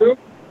you too?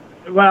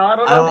 well, I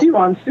don't know if he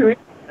wants to.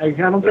 I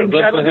don't think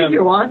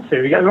you want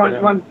to. You guys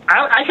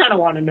I kind of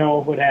want to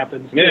know what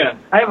happens. Yeah.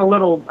 I know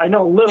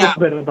a little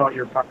bit about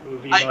your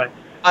movie, but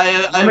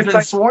I've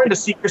been sworn to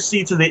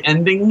secrecy to the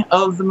ending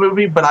of the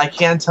movie, but I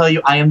can tell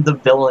you I am the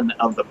villain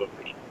of the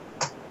movie.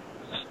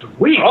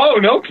 Sweet. Oh,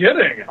 no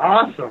kidding.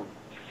 Awesome.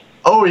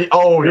 Oh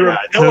yeah,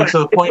 to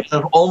the point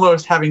of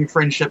almost having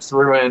friendships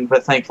ruined,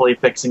 but thankfully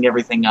fixing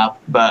everything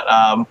up. But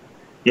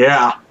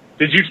yeah.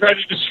 Did you try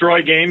to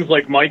destroy games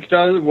like Mike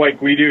does,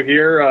 like we do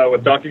here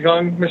with Donkey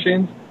Kong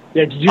machines?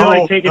 Yeah, did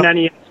you take an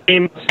NES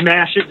game,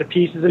 smash it to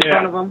pieces in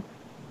front of them,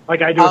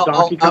 like I do with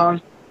Donkey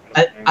Kong?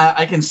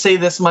 I can say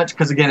this much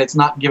because again, it's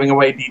not giving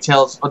away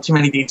details or too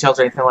many details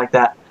or anything like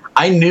that.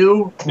 I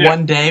knew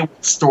one day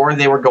what store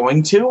they were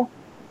going to,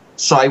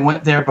 so I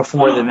went there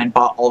before them and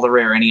bought all the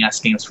rare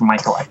NES games for my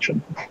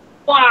collection.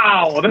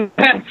 Wow,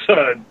 that's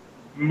a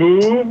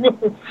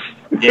move.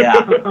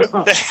 Yeah.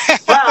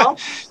 Well,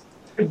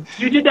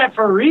 you did that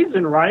for a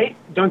reason, right?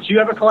 Don't you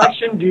have a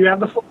collection? Do you have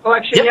the full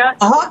collection yet?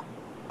 Uh-huh.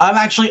 I'm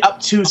actually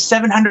up to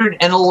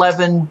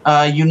 711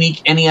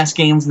 unique NES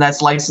games, and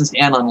that's licensed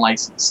and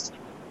unlicensed.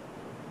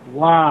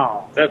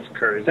 Wow. That's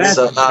crazy. That's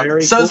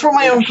very so cool. it's for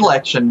my own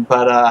collection,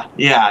 but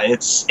yeah,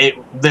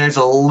 there's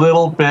a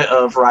little bit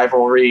of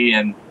rivalry,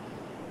 and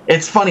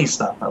it's funny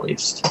stuff, at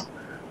least.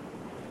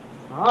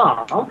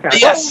 Oh, okay.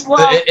 Yes,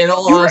 well, in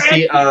all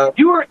honesty,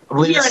 you were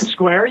fair and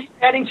square. You're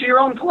adding to your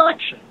own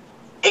collection.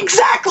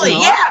 Exactly,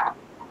 yeah.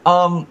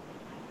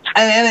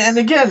 And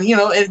again,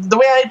 the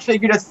way I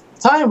figured at the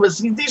time was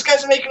these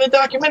guys are making a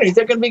documentary.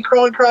 They're going to be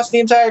crawling across the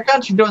entire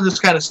country doing this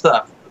kind of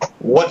stuff.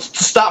 What's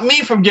to stop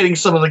me from getting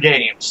some of the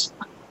games?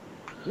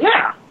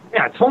 Yeah,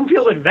 it's home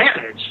field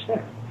advantage.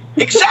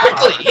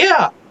 Exactly,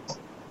 yeah.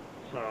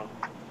 So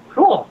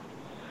cool.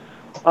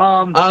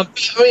 I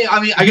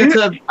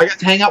got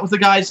to hang out with the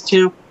guys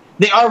too.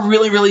 They are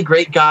really, really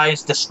great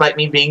guys. Despite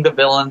me being the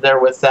villain there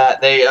with that,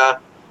 they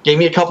gave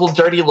me a couple of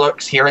dirty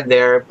looks here and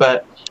there,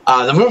 but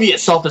the movie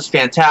itself is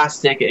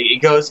fantastic.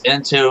 It goes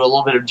into a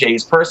little bit of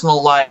Jay's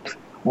personal life,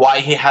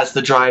 why he has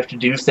the drive to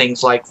do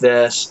things like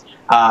this,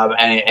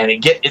 and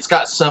it's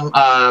got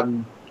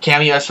some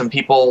cameos from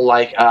people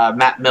like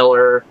Matt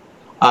Miller.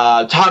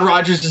 Todd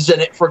Rogers is in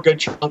it for a good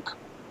chunk,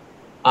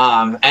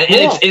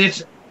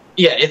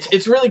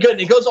 it's really good.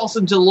 It goes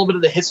also into a little bit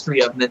of the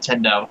history of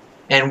Nintendo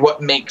and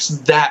what makes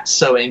that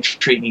so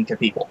intriguing to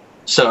people.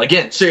 So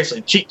again,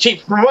 seriously,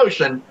 cheap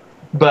promotion,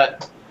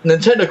 but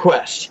Nintendo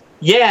Quest,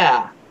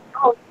 yeah.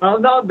 Oh,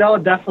 no,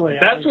 definitely.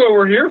 That's what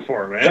we're here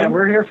for, man. Yeah,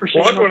 we're here for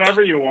shameless. Plug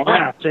whatever you want.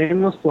 Yeah,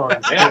 shameless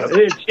plug. Yeah.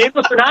 It's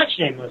shameless or not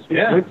shameless.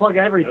 We plug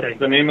everything. That's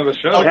the name of the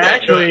show. Okay.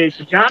 Actually,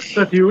 to be honest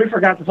with you, we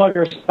forgot to plug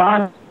our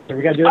sponsor.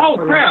 We got to do that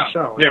for the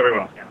show. Yeah, we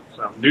will. Yeah,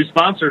 so new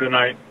sponsor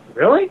tonight.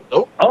 Really?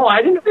 Oh,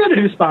 I didn't know we had a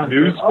new sponsor.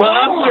 New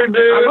sponsor, dude.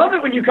 I love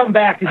it when you come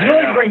back because you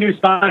always bring new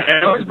sponsors.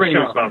 I always bring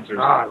new sponsors.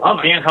 I love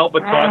it. Can't help but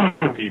talk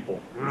to people.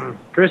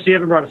 Chris, you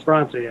haven't brought a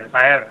sponsor yet.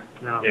 I haven't.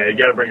 No. Yeah, you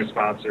got to bring a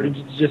sponsor.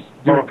 You're just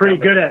doing pretty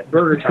good at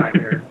Burger Time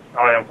here.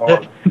 I am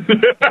Paul.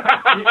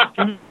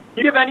 Can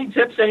you give any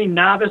tips to any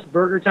novice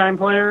Burger Time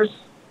players?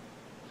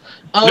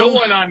 No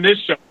one on this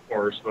show, of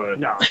course, but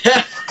No.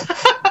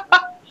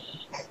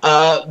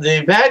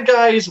 The bad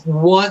guys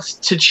want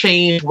to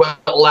change what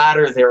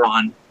ladder they're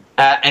on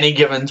at any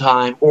given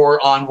time,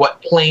 or on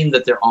what plane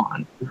that they're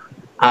on.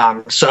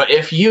 So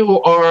if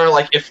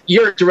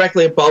you're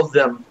directly above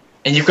them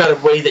and you've got a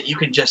way that you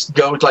can just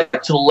go to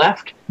the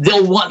left,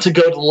 they'll want to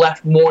go to the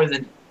left more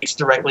than face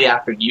directly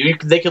after you.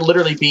 They could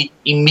literally be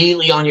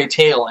immediately on your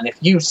tail, and if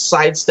you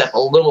sidestep a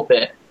little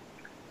bit,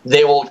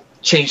 they will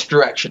change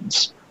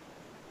directions.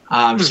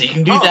 So you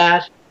can do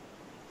that.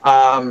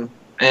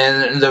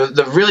 And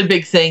the really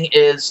big thing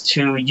is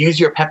to use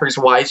your peppers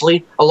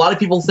wisely. A lot of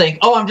people think,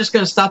 I'm just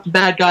going to stop the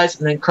bad guys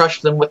and then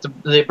crush them with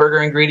the burger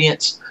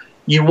ingredients.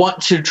 You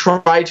want to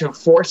try to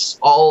force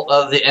all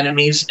of the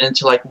enemies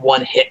into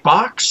one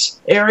hitbox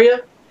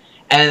area,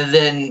 and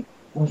then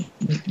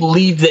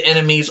leave the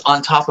enemies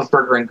on top of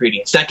burger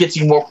ingredients. That gets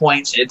you more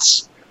points.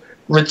 It's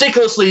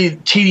ridiculously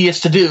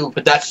tedious to do,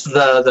 but that's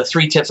the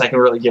 3 tips I can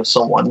really give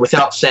someone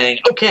without saying,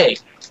 okay,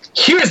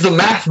 here's the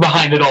math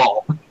behind it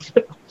all.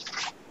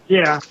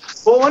 Yeah.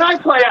 Well, when I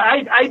play,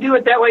 I do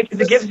it that way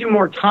because it gives you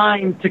more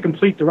time to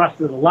complete the rest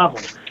of the level.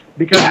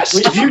 Because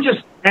if you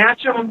just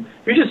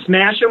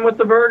smash them with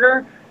the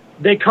burger,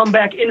 they come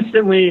back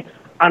instantly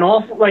on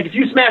all. If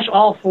you smash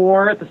all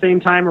 4 at the same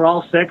time, or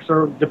all 6,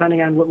 or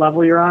depending on what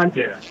level you're on,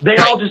 they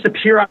all just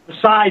appear on the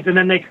sides, and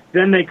then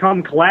they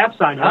come collapse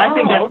on you.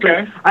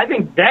 I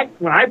think that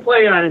when I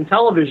play it on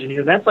television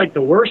here, that's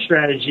the worst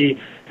strategy,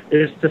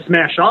 is to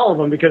smash all of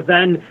them, because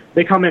then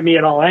they come at me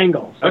at all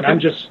angles, and I'm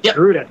just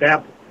screwed at that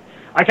point.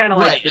 I kind of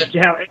like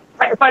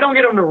if I don't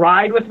get them to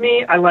ride with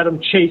me, I let them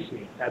chase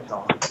me. That's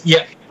all.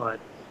 Yeah. But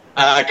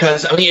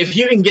because if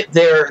you can get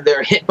their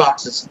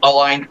hitboxes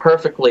aligned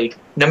perfectly,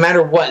 no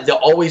matter what, they'll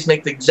always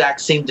make the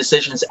exact same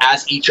decisions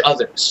as each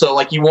other. So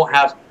like you won't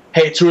have,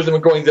 hey, 2 of them are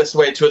going this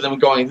way, 2 of them are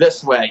going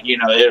this way.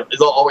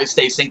 They'll always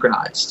stay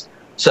synchronized.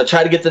 So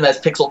try to get them as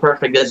pixel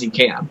perfect as you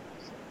can.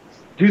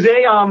 Do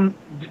they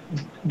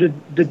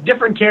the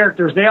different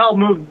characters? They all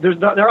move.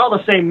 They're all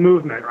the same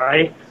movement,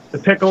 right? The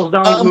pickles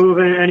don't move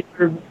in any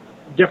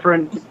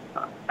different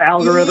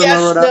algorithm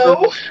or whatever.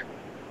 No.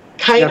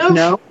 Kind of.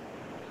 No.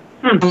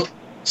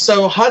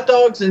 So hot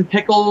dogs and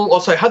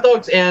hot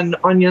dogs and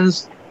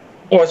onions,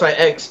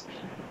 eggs.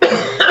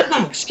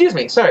 Excuse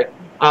me. Sorry.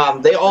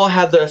 They all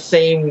have the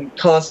same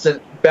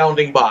constant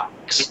bounding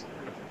box.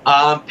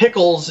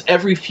 Pickles,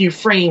 every few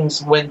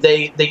frames, when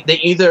they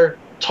either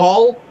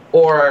tall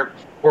or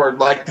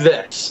like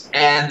this,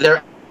 and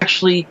they're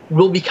actually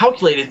will be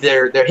calculated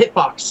their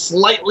hitbox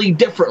slightly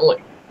differently.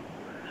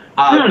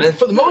 And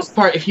for the most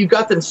part, if you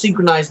got them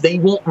synchronized, they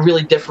won't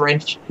really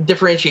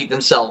differentiate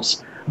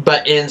themselves.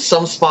 But in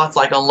some spots,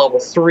 like on level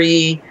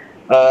 3,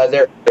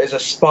 there is a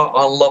spot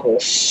on level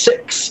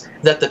 6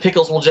 that the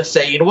pickles will just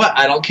say, you know what,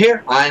 I don't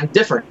care, I'm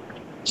different.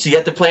 So you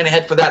have to plan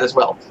ahead for that as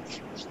well.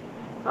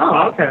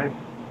 Oh, okay.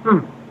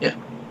 Yeah.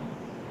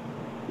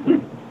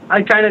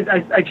 I kind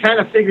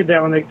of figured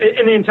that when in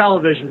the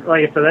Intellivision,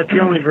 like I said, that's the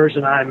only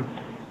version I'm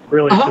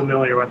really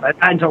familiar with. I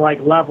got into like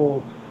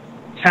level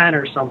 10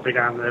 or something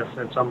on this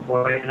at some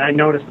point, and I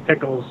noticed the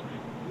pickles,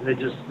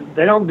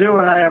 they don't do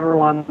what I ever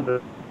wanted to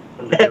do.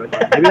 Maybe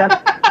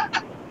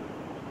that's...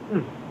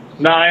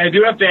 Now, I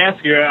do have to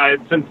ask you,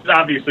 since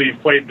obviously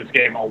you've played this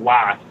game a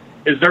lot,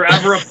 is there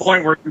ever a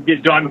point where you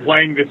get done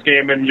playing this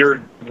game and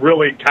you're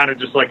really kind of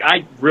just like,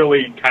 I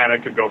really kind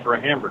of could go for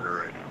a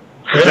hamburger right now?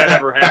 Does that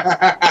ever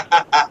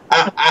happen?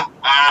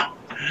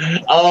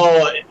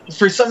 Oh,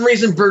 for some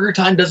reason Burger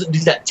Time doesn't do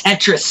that.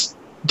 Tetris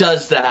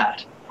does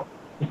that.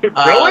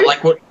 Really?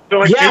 Like what? So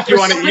like Yeah, if you for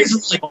want some to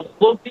reason,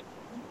 eat...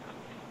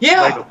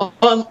 Yeah,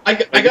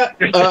 I got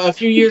a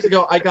few years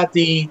ago. I got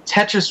the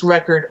Tetris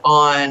record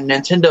on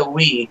Nintendo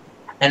Wii,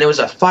 and it was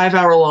a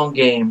 5-hour-long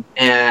game.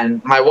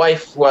 And my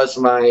wife was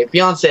my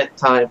fiance at the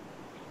time,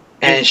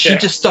 and she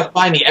just stuck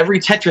by me. Every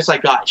Tetris I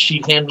got,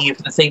 she'd hand me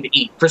the thing to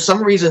eat. For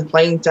some reason,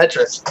 playing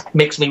Tetris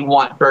makes me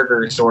want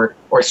burgers or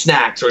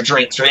snacks or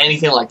drinks or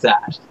anything like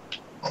that.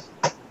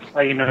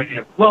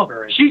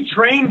 Well, she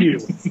trained you.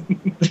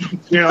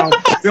 You're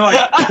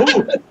like,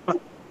 ooh.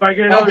 I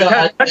get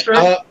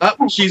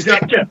she's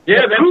got.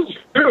 Yeah, that's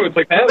true. It's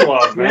like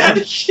Pavlov,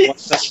 man.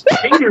 She's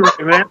training you,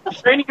 man.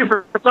 She's training you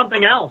for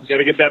something else. You got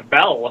to get that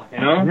bell,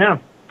 Yeah.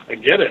 I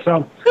get it.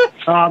 So,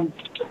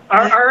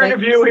 our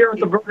interview here with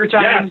the Burger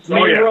Time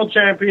World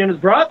Champion is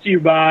brought to you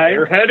by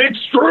Airhead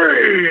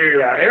Extreme.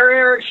 Yeah,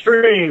 Air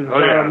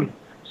Extreme.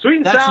 Sweet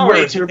and That's sour.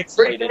 way too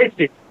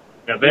tasty.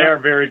 Yeah, they are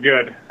very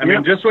good. I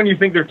mean, just when you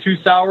think they're too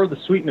sour, the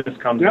sweetness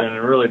comes in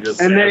and really just...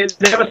 And they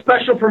have a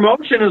special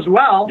promotion as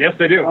well. Yes,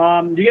 they do.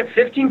 You get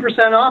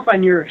 15% off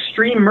on your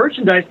Extreme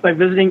merchandise by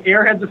visiting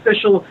Airhead's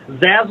official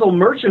Zazzle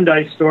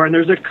merchandise store, and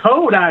there's a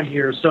code on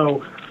here.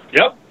 So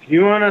if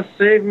you want to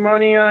save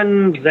money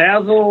on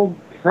Zazzle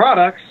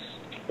products,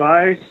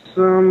 buy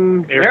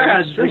some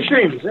Airhead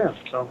Extremes. Yeah.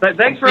 So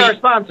thanks for our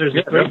sponsors.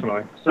 Yeah,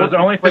 definitely. So it's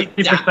only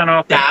 50%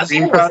 off the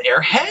Dazzle with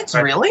Airheads?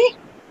 Right. Really?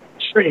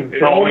 Extreme.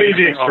 Only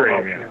the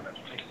Extreme,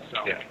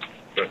 yeah.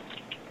 But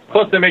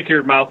plus, they make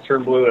your mouth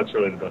turn blue. That's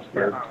really the best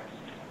part.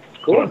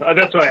 Cool.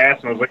 That's what I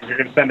asked them. I was like, if you're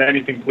going to send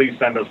anything, please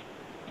send us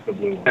the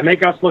blue one. And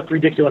make us look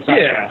ridiculous.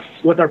 Yeah.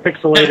 With our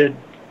pixelated...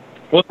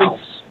 Well,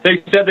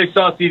 they said they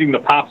saw us eating the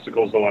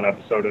popsicles the one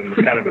episode, and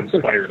it kind of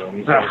inspired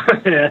them. So.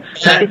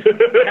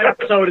 That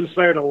episode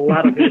inspired a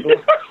lot of people,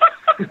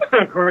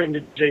 according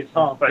to Jay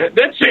Saul.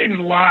 That changed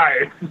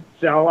lives.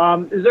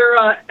 So, is there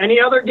any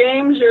other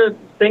games you're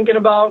thinking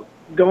about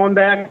going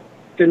back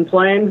and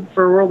playing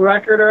for a world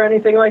record or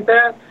anything like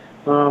that?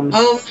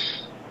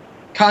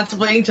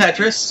 Contemplating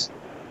Tetris.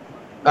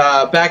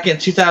 Back in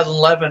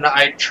 2011,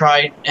 I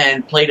tried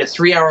and played a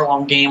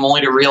 3-hour-long game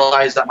only to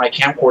realize that my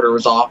camcorder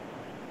was off.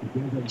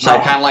 So I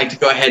kind of like to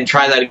go ahead and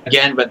try that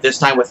again, but this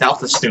time without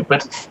the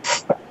stupid.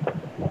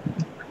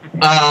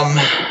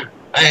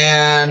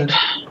 And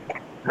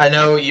I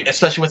know,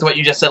 especially with what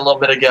you just said a little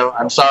bit ago,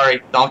 I'm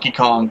sorry, Donkey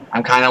Kong.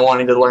 I'm kind of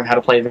wanting to learn how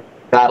to play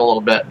that a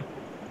little bit.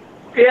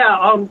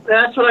 Yeah,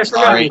 that's what I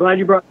forgot. I'm glad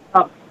you brought it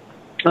up.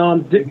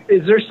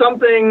 Is there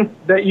something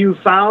that you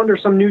found or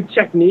some new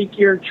technique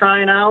you're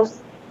trying out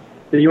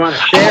that you want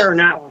to share or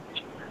not?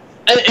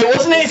 It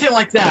wasn't anything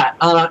like that.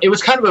 It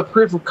was kind of a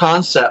proof of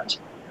concept.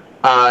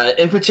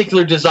 In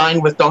particular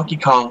designed with Donkey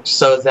Kong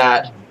so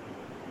that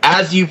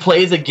as you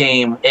play the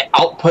game, it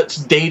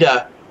outputs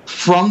data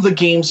from the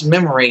game's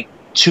memory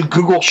to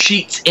Google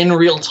Sheets in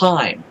real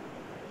time.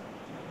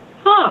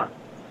 Huh.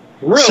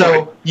 Really?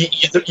 So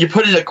you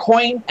put in a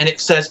coin, and it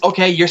says,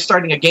 okay, you're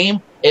starting a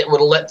game. It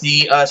will let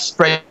the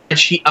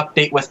spreadsheet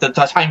update with the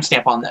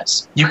timestamp on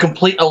this. You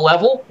complete a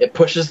level, it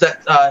pushes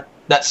that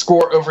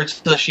score over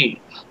to the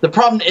sheet. The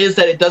problem is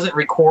that it doesn't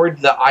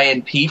record the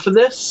INP for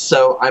this,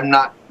 so I'm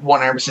not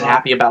 100%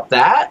 happy about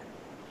that.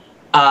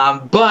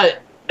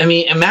 But, I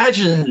mean,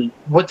 imagine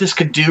what this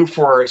could do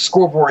for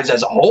scoreboards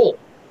as a whole.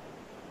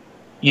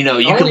 You know,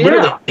 you could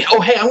literally,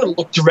 hey, I'm going to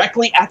look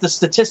directly at the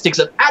statistics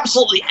of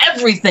absolutely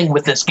everything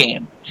with this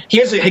game.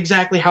 Here's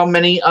exactly how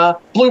many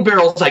blue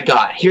barrels I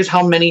got. Here's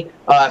how many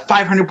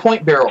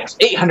 500-point barrels,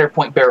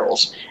 800-point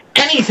barrels.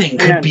 Anything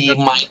could be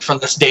mined from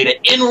this data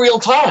in real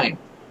time.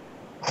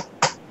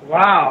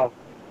 Wow.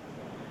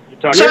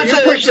 You're talking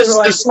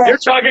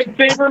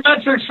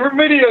sabermetrics for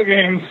video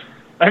games.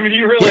 I mean,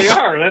 you really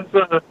are.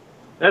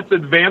 That's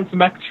advanced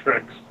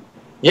metrics.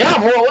 Yeah,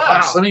 more or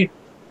less. Wow. I mean,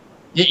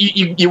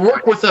 you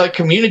work with a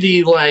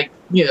community like,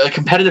 you know, a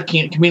competitive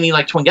community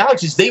like Twin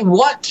Galaxies. They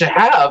want to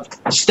have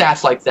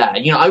stats like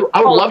that. You know,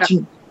 I would love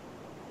to.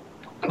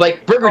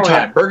 Like Burger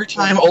Time. Yeah. Burger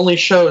Time only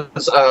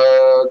shows.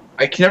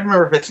 I can never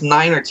remember if it's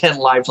 9 or 10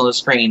 lives on the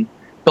screen.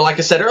 But like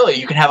I said earlier,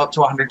 you can have up to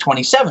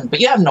 127. But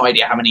you have no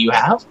idea how many you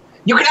have.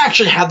 You can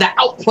actually have that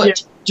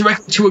output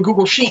directly to a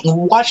Google Sheet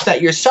and watch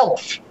that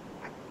yourself.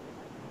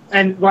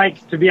 And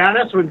like, to be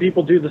honest, when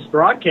people do this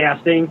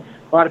broadcasting,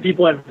 a lot of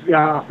people have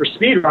for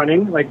speed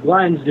running, like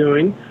Glenn's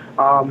doing.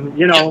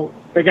 You know,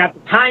 they got the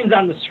times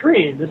on the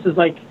screen. This is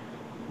like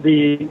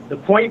the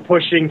point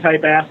pushing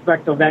type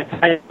aspect of that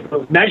type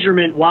of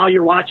measurement while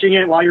you're watching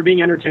it, while you're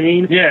being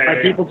entertained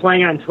by people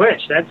playing on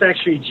Twitch. That's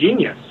actually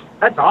genius.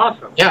 That's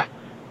awesome. Yeah.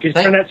 You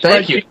can turn that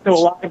spreadsheet to a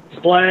live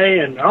display,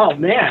 and oh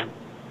man,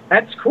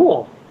 that's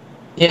cool.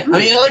 Yeah, I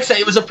mean, like I say,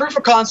 it was a proof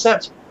of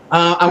concept.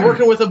 I'm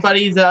working with a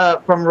buddy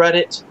from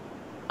Reddit.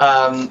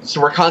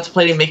 So we're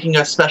contemplating making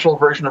a special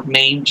version of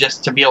MAME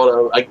just to be able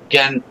to,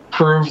 again,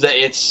 prove that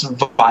it's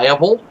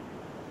viable.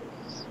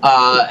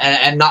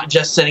 And not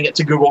just sending it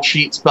to Google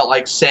Sheets, but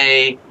like,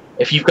 say,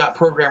 if you've got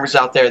programmers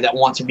out there that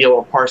want to be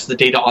able to parse the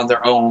data on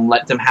their own,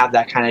 let them have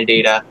that kind of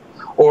data.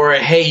 Or,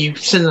 hey, you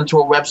send them to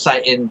a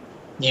website and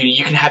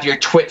you can have your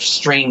Twitch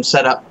stream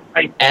set up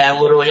and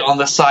literally on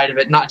the side of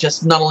it, not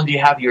only do you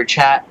have your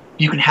chat,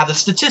 you can have the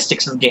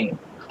statistics of the game.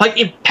 Like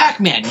in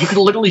Pac-Man, you could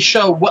literally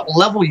show what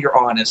level you're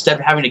on instead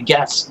of having to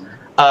guess.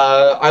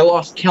 I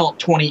lost count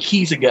 20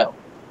 keys ago.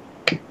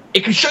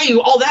 It can show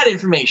you all that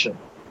information.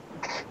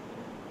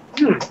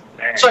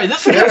 Sorry, this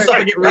is the kind of stuff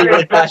I get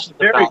really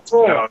passionate about.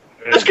 Cool.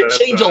 This could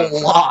change a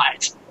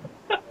lot.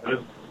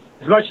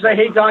 As much as I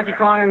hate Donkey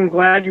Kong, I'm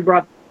glad you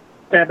brought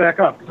that back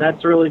up.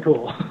 That's really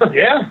cool.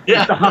 Yeah.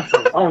 That's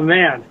awesome. Oh,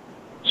 man.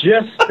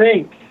 Just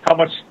think. How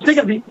much? Think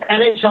of the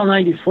NHL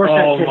 94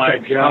 Oh, my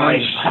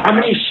gosh. How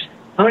many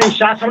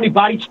shots, how many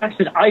body checks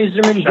did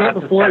Yzerman get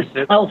before his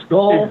 12th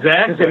goal?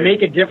 Exactly. Does it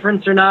make a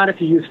difference or not if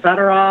you use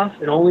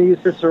Fedorov and only use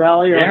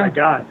Cicerelli? Yeah. Oh, my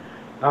God.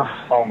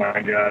 Oh,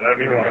 my God. I don't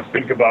even want to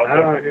think about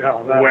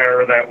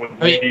where that would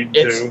lead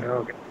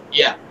to.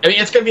 Yeah. I mean,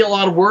 it's going to be a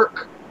lot of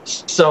work,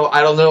 so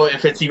I don't know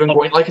if it's even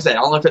going, like I said,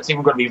 I don't know if it's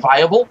even going to be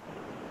viable,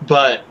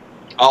 but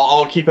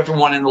I'll keep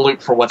everyone in the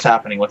loop for what's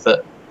happening with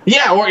it.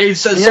 Yeah, or it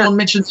says someone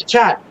mentions in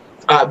chat,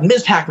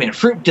 Ms. Pac-Man,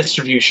 fruit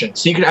distribution,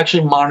 so you can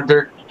actually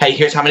monitor, hey,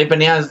 here's how many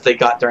bananas they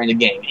got during the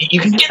game. You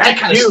can get that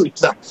kind of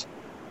stuff.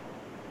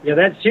 Yeah,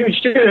 that's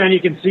huge, too. And you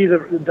can see the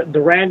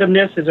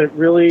randomness. Is it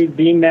really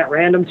being that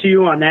random to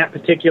you on that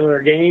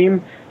particular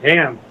game?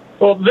 Damn.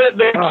 Well,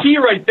 the key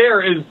right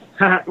there is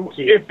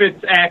if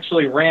it's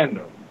actually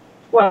random.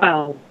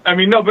 Well, I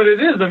mean, no, but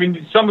it is. I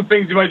mean, some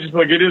things you might just be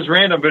like, it is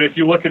random, but if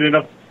you look at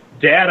enough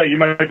data, you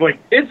might be like,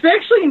 it's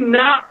actually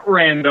not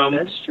random.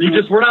 That's true.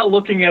 We're not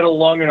looking at a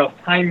long enough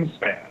time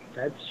span.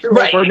 That's true.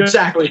 Right,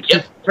 exactly.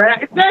 Yep.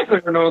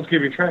 Exactly, or no one's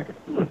keeping track of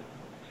it.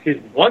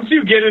 Excuse me. Once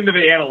you get into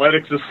the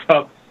analytics of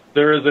stuff,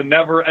 there is a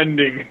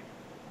never-ending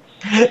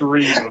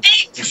stream.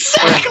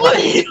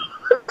 Exactly!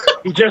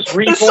 He just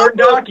reformed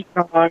Donkey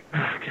Kong. God,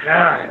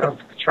 I was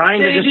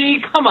trying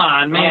to come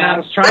on, man. I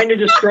was trying to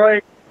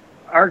destroy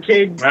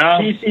arcade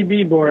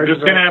PCB boards. We're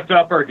just going to have to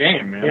up our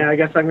game, man. Yeah, I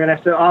guess I'm going to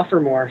have to offer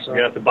more. So.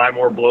 You have to buy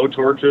more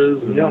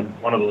blowtorches and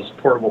one of those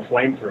portable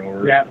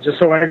flamethrowers. Yeah, just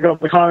so I can go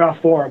the Kong off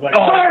 4. But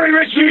sorry,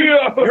 Richie!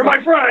 You're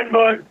my friend,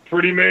 but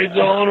pretty maids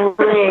all in a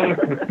row.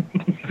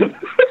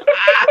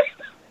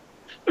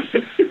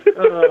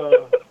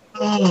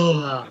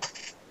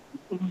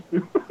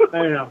 I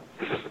don't know.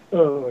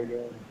 Oh my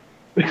God.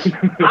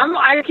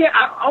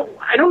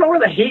 I don't know where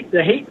the hate.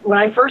 When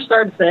I first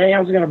started saying I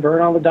was going to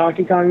burn all the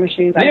Donkey Kong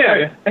machines,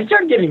 I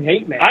started getting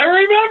hate mail. I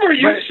remember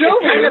you showed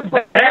me. It's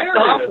kind of backed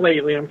off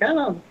lately. I'm kind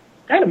of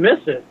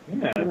miss it.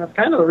 Yeah, and that's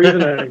kind of the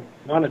reason I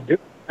want to do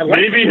it.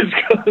 Maybe it's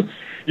because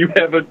you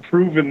haven't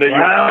proven that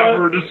you're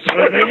ever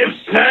destroyed. I think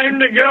it's time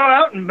to go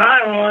out and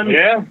buy one.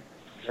 Yeah,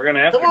 we're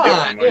gonna have to get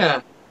one.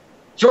 Yeah.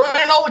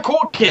 Join all the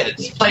cool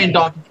kids playing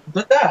Donkey Kong.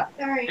 But that.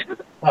 Sorry.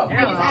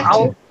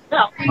 Oh.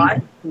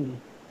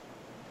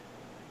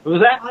 What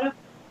was that? A lot of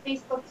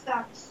Facebook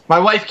sucks. My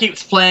wife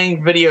keeps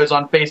playing videos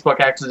on Facebook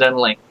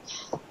accidentally.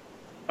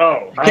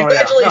 Oh,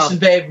 Congratulations,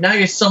 babe. Now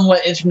you're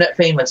somewhat internet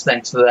famous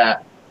thanks to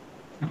that.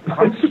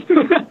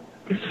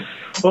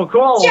 Well,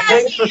 cool. Well,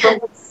 thanks for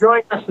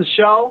joining us the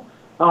show.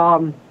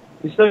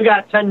 We still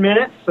got 10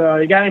 minutes.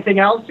 You got anything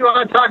else you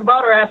want to talk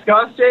about or ask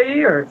us,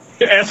 JD? Or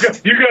ask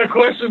us. You got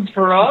questions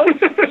for us?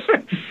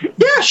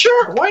 Yeah,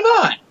 sure. Why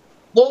not?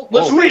 Well,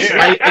 let's face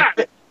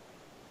it.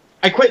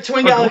 I quit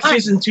Twin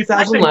Galaxies in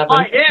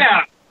 2011.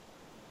 Yeah.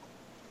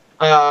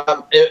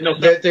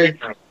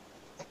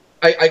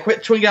 I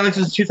quit Twin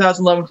Galaxies in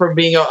 2011 from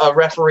being a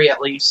referee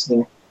at least,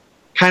 and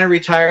kind of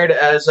retired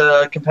as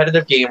a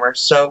competitive gamer.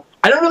 So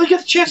I don't really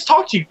get the chance to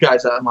talk to you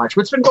guys that much.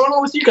 What's been going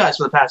on with you guys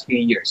for the past few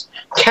years?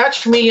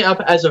 Catch me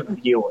up as a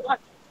viewer.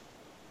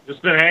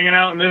 Just been hanging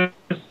out in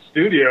this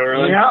studio,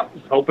 really. Yeah.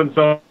 Hoping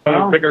someone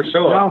will pick our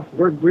show up.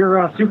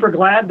 We're super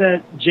glad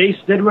that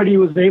Jace did what he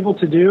was able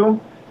to do.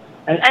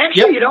 And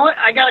actually, you know what?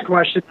 I got a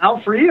question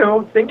now for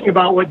you, thinking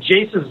about what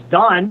Jace has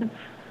done.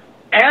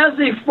 As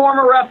a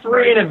former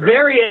referee and a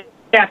very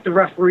active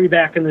referee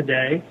back in the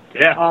day,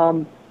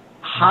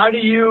 how do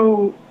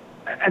you?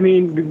 I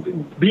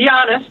mean, be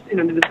honest.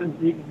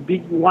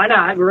 Why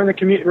not? We're in the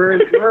community. We're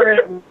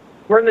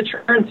in the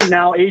turn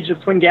now, age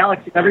of Twin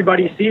Galaxies.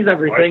 Everybody sees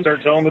everything.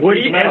 Start telling the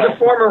truth as a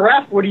former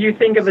ref, what do you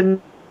think of the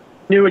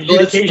new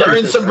adjudication? Let's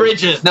burn some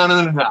bridges. No.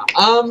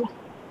 I'm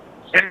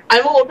a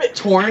little bit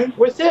torn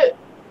with it.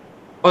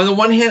 On the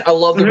one hand, I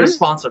love the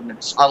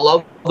responsiveness. I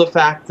love the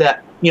fact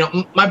that,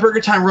 my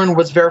Burger Time run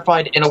was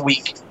verified in a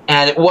week,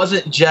 and it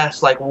wasn't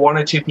just like one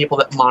or two people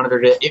that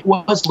monitored it. It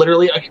was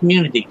literally a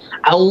community.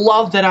 I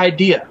love that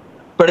idea.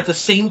 But at the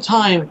same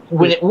time,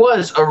 when it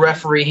was a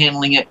referee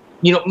handling it,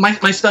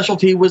 my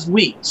specialty was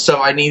Wii,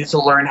 so I needed to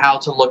learn how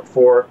to look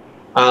for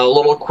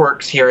little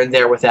quirks here and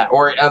there with that.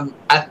 Or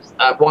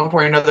at one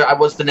point or another, I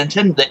was the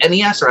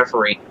NES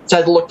referee, so I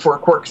had to look for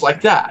quirks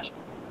like that.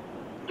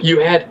 You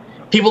had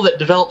people that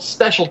developed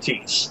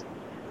specialties,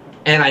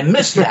 and I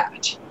missed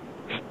that.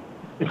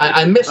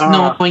 I miss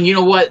knowing,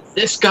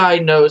 this guy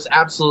knows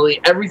absolutely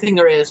everything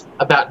there is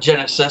about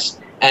Genesis,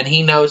 and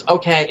he knows,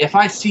 okay, if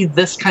I see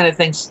this kind of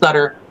thing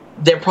stutter,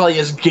 there probably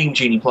is Game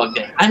Genie plugged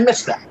in. I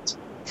miss that.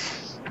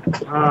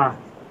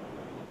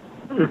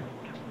 You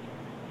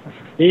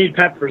need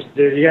peppers,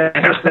 dude. You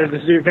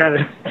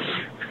gotta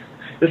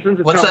this one's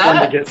a What's tough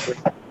that? one to get through.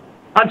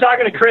 I'm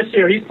talking to Chris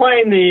here. He's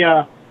playing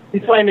the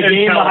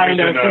game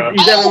behind us.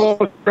 He's having a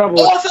little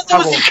trouble.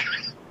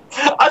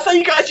 I thought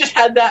you guys just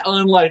had that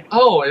on,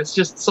 it's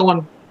just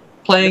someone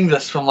playing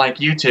this from,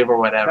 YouTube or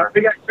whatever.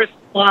 We got Chris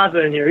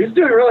Plaza in here. He's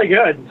doing really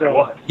good.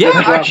 So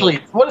yeah,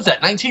 actually, what is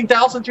that,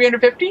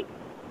 19,350?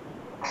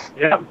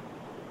 Yeah.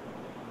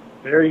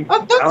 Very.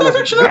 That's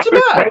actually not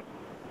too bad.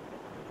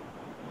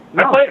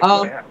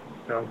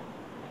 No.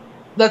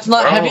 That's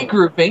not heavy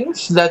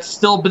groupings. That's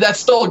still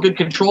a good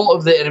control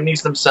of the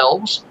enemies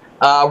themselves.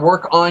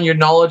 Work on your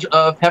knowledge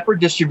of pepper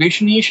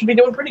distribution, and you should be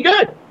doing pretty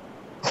good.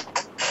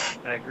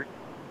 I agree.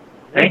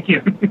 Thank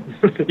you.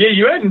 Yeah,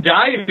 you hadn't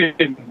died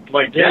in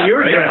you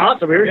were doing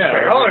awesome. We were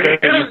I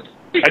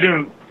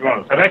didn't.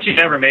 I've actually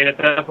never made it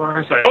that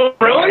far. So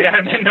really? Yeah,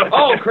 I didn't know.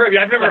 Oh, crap!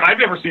 I've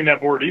never seen that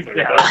board either.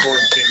 Yeah. That board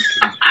seems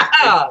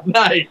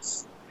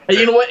Nice. Hey,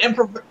 you know what?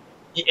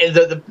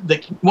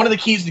 One of the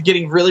keys to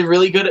getting really,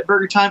 really good at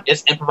Burger Time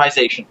is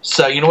improvisation.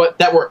 So you know what?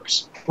 That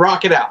works.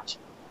 Rock it out.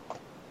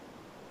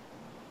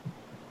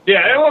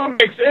 Yeah,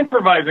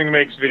 improvising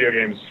makes video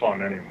games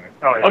fun anyway.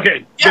 Oh, yeah.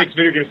 Okay, makes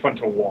video games fun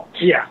to watch.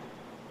 Yeah.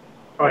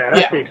 Oh yeah,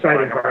 that's the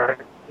exciting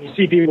part. You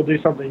see people do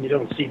something you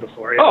don't see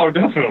before. Yeah. Oh,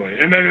 definitely.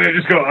 And then they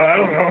just go, I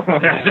don't know.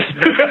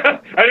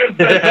 I just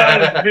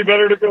thought it'd be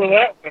better to go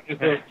that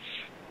way.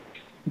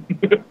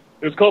 It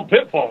was called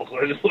Pitfalls.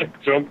 I just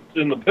jumped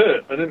in the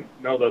pit. I didn't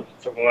know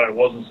that's what I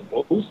wasn't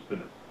supposed to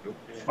do.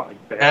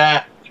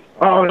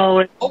 Oh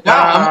no! Oh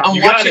wow! I'm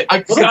watching.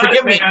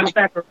 Forgive me.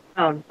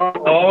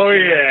 Oh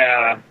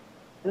yeah.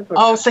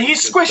 Oh, so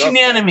he's squishing the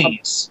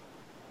enemies.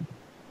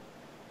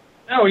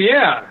 Oh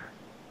yeah.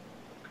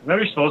 Is that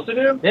what you're supposed to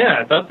do? Yeah,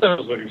 I thought that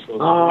was what he was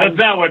supposed to do. That's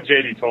not what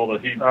JD told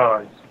us.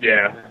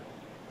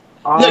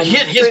 Look,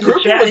 his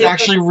grouping was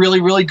actually really,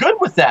 really good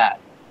with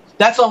that.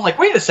 That's why I'm like,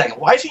 wait a second,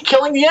 why is he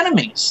killing the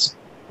enemies?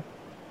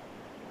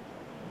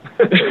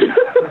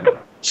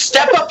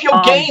 Step up your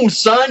game,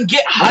 son.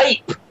 Get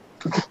hype.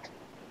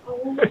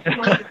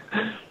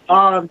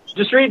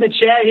 Just reading the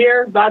chat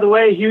here. By the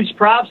way, huge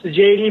props to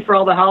JD for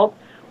all the help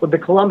with the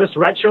Columbus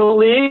Retro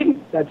League.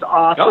 That's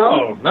awesome.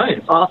 Oh,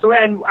 nice. Awesome.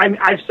 And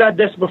I've said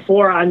this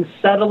before on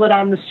Settle It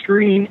on the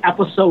Screen,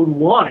 episode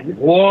 1.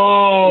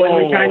 Whoa.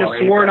 When we kind of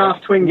sworn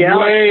off Twin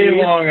Galaxies.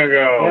 Way long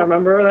ago. Yeah,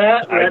 remember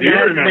that? I do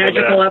remember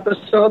magical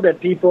episode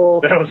that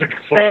people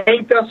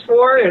thanked us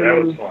for. And,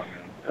 that was fun.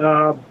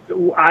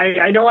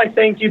 I know I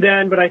thanked you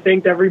then, but I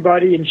thanked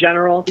everybody in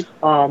general.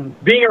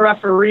 Being a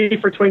referee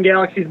for Twin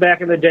Galaxies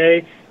back in the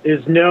day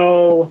is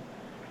no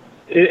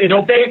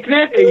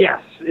picnic.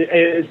 Yes,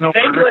 it's no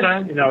thankless.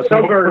 time? No, it's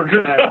no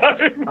burger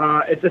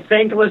time. It's a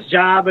thankless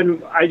job,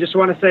 and I just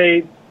want to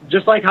say,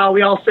 just like how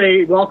we all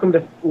say, welcome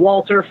to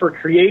Walter for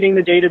creating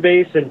the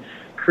database and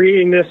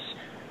creating this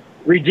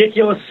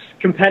ridiculous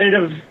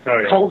competitive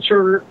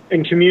culture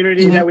and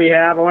community that we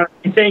have. I want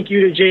to thank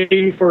you to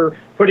JD for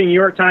putting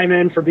your time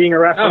in, for being a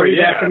referee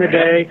back in the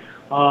day.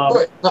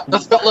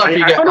 Let's go. Look,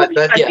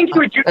 I think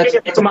you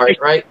adjudicated some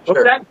right? What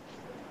was that?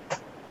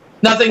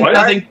 Nothing.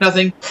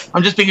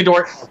 I'm just being a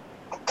dork.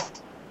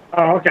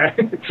 Oh, okay.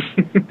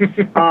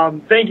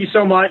 Thank you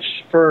so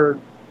much for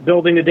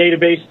building the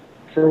database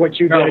for what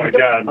you did. Oh, my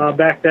God.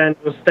 Back then.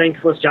 It was a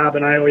thankless job,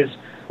 and I always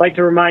like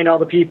to remind all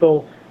the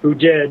people who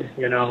did,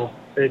 you know.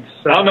 It's,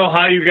 I don't know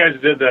how you guys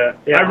did that.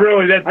 Yeah.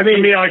 I mean,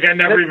 to me, like, I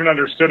never even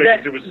understood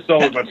it because it was so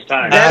much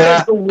time. That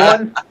is the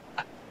one...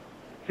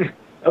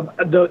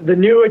 the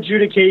new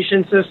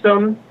adjudication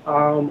system,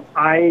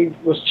 I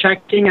was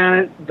checking on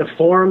it, the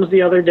forums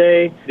the other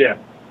day. Yeah.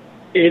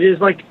 It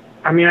is like,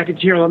 I mean, I could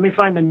hear, let me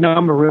find the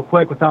number real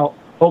quick without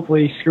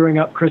hopefully screwing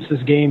up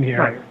Chris's game here.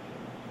 Right.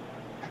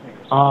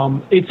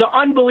 It's an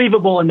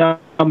unbelievable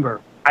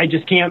number. I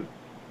can't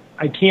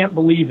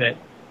believe it.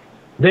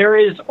 There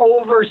is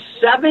over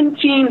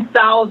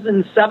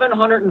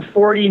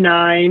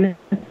 17,749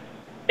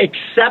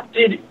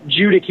 accepted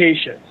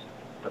adjudications.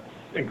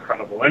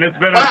 Incredible. And it's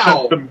been up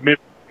since the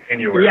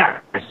mid-January.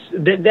 Yes.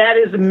 That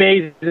is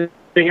amazing.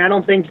 I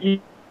don't think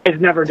you guys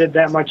never did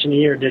that much in a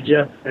year, did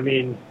you? I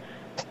mean...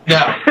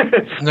 No.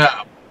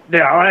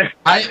 No.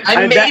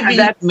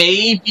 I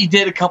maybe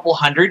did a couple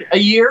hundred a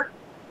year.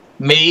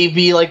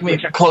 Maybe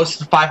close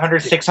to 500,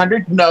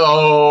 600.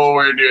 No,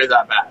 we're doing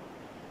that bad.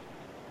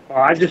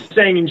 I'm just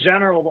saying in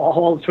general, the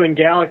whole Twin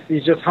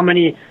Galaxies, just how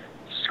many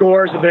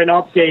scores have been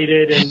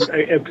updated, and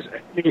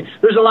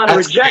there's a lot of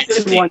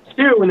rejected ones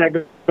too when that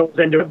goes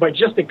into it, but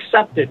just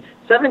accepted.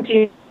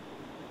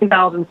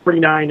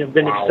 17,049 have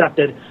been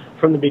accepted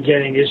from the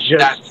beginning. Is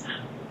just,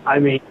 I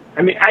mean,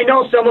 I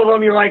know some of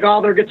them you're like,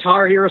 oh, their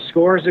Guitar Hero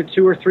scores are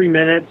 2 or 3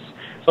 minutes,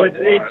 but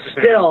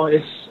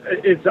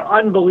it's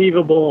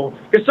unbelievable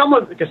because some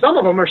of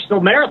them are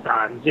still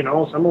marathons. You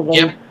know, some of them.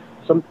 Yep.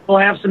 Some people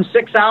have some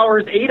 6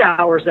 hours, 8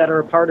 hours that are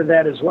a part of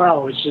that as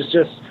well, which is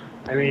just,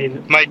 I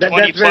mean... My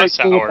 20-plus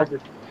hour.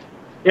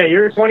 Yeah,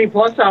 your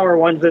 20-plus hour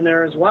one's in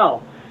there as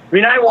well. I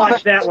mean, I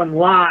watched that one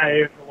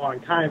live a long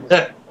time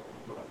ago.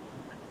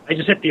 I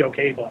just hit the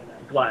OK button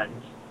at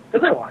Glenn's,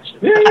 because I watched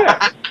it.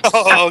 Yeah.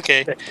 Oh,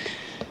 okay.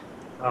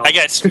 I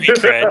got street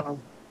cred.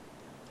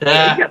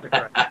 Yeah, you got the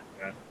cred.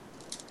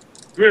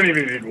 We don't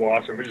even need to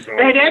watch them. We just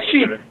And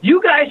actually,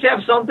 you guys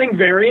have something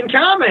very in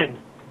common.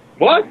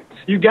 What?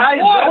 You guys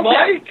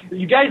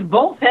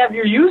both have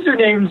your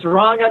usernames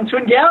wrong on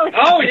Twin Galaxies.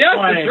 Oh, yes,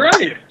 that's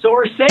right. So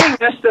we're saying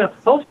this to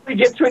hopefully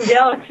get Twin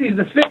Galaxies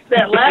to fix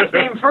that last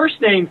name, first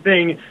name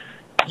thing.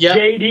 Yep.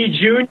 JD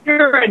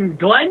Jr. and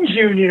Glenn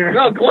Jr.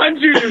 No, Glenn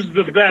Jr.'s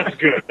that's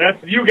good.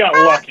 You got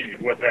lucky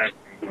with that.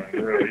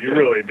 Really, you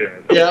really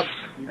did. Yep.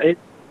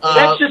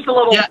 That's just a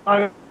little...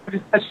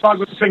 That's fun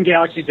with the Twin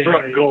Galaxies.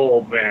 Struck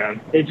gold, man.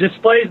 It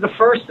displays the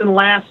first and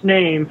last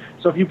name,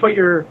 so if you put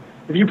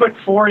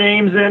 4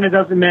 names in, it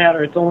doesn't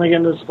matter. It's only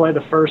going to display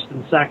the first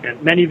and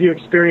second. Many of you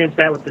experienced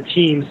that with the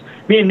teams.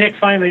 Me and Nick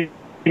finally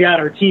got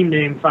our team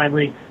name,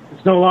 finally.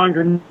 It's no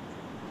longer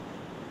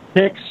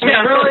Nick's.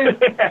 Yeah, really?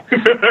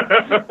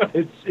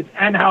 It's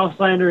N.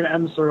 Houselander and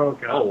M.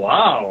 Soroka. Oh,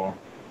 wow.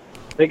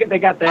 They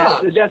got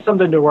that. That's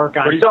something to work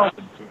on. So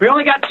we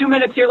only got 2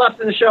 minutes here left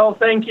in the show.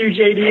 Thank you,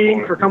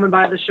 JD, for coming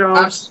by the show.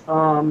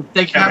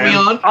 Thank you for having me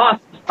on.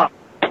 Awesome stuff.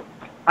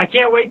 I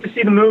can't wait to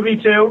see the movie,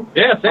 too.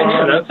 Yeah, thank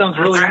you. That sounds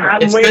really good.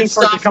 I'm waiting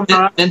for it to come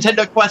out.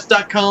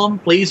 NintendoQuest.com.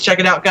 Please check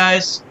it out,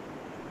 guys.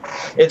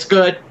 It's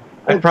good.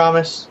 I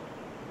promise.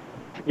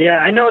 Yeah,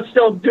 I know it's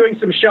still doing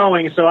some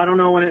showing, so I don't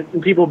know when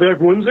people will be like,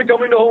 when's it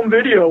coming to home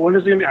video? When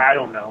is it? I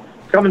don't know.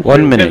 It's coming 1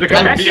 soon. minute.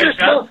 Actually,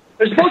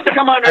 they're supposed to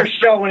come on our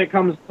show when it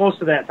comes close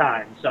to that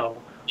time. So,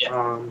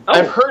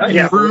 I've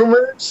heard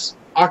rumors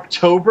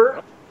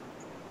October,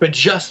 but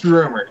just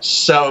rumors.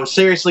 So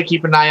seriously,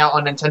 keep an eye out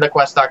on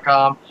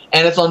NintendoQuest.com,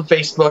 and it's on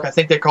Facebook. I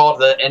think they call it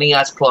the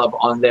NES Club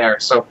on there.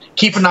 So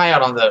keep an eye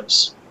out on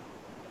those.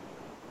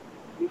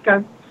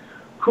 Okay,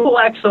 cool,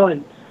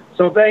 excellent.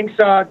 So thanks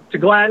to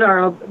Glenn,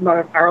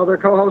 our other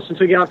co-host in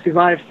Twin Galaxy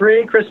Vive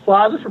 3, Chris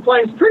Plaza for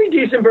playing some pretty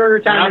decent burger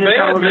time in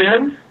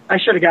television. Man. I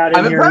should have got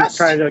in here and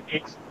tried to.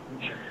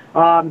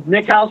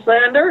 Nick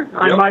Houselander,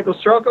 I'm Michael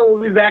Stroka. We'll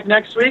be back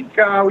next week.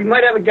 We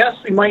might have a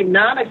guest, we might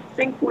not. I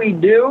think we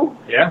do.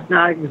 Yeah.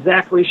 Not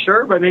exactly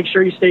sure, but make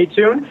sure you stay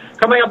tuned.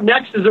 Coming up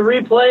next is a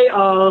replay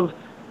of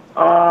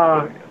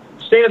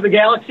State of the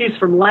Galaxies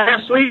from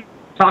last week.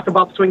 Talk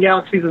about the Twin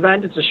Galaxies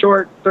event. It's a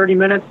short 30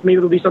 minutes. Maybe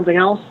there'll be something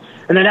else.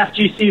 And then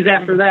FGC's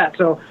after that.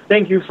 So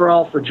thank you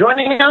for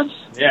joining us.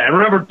 Yeah, and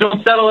remember,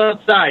 don't settle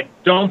outside. Don't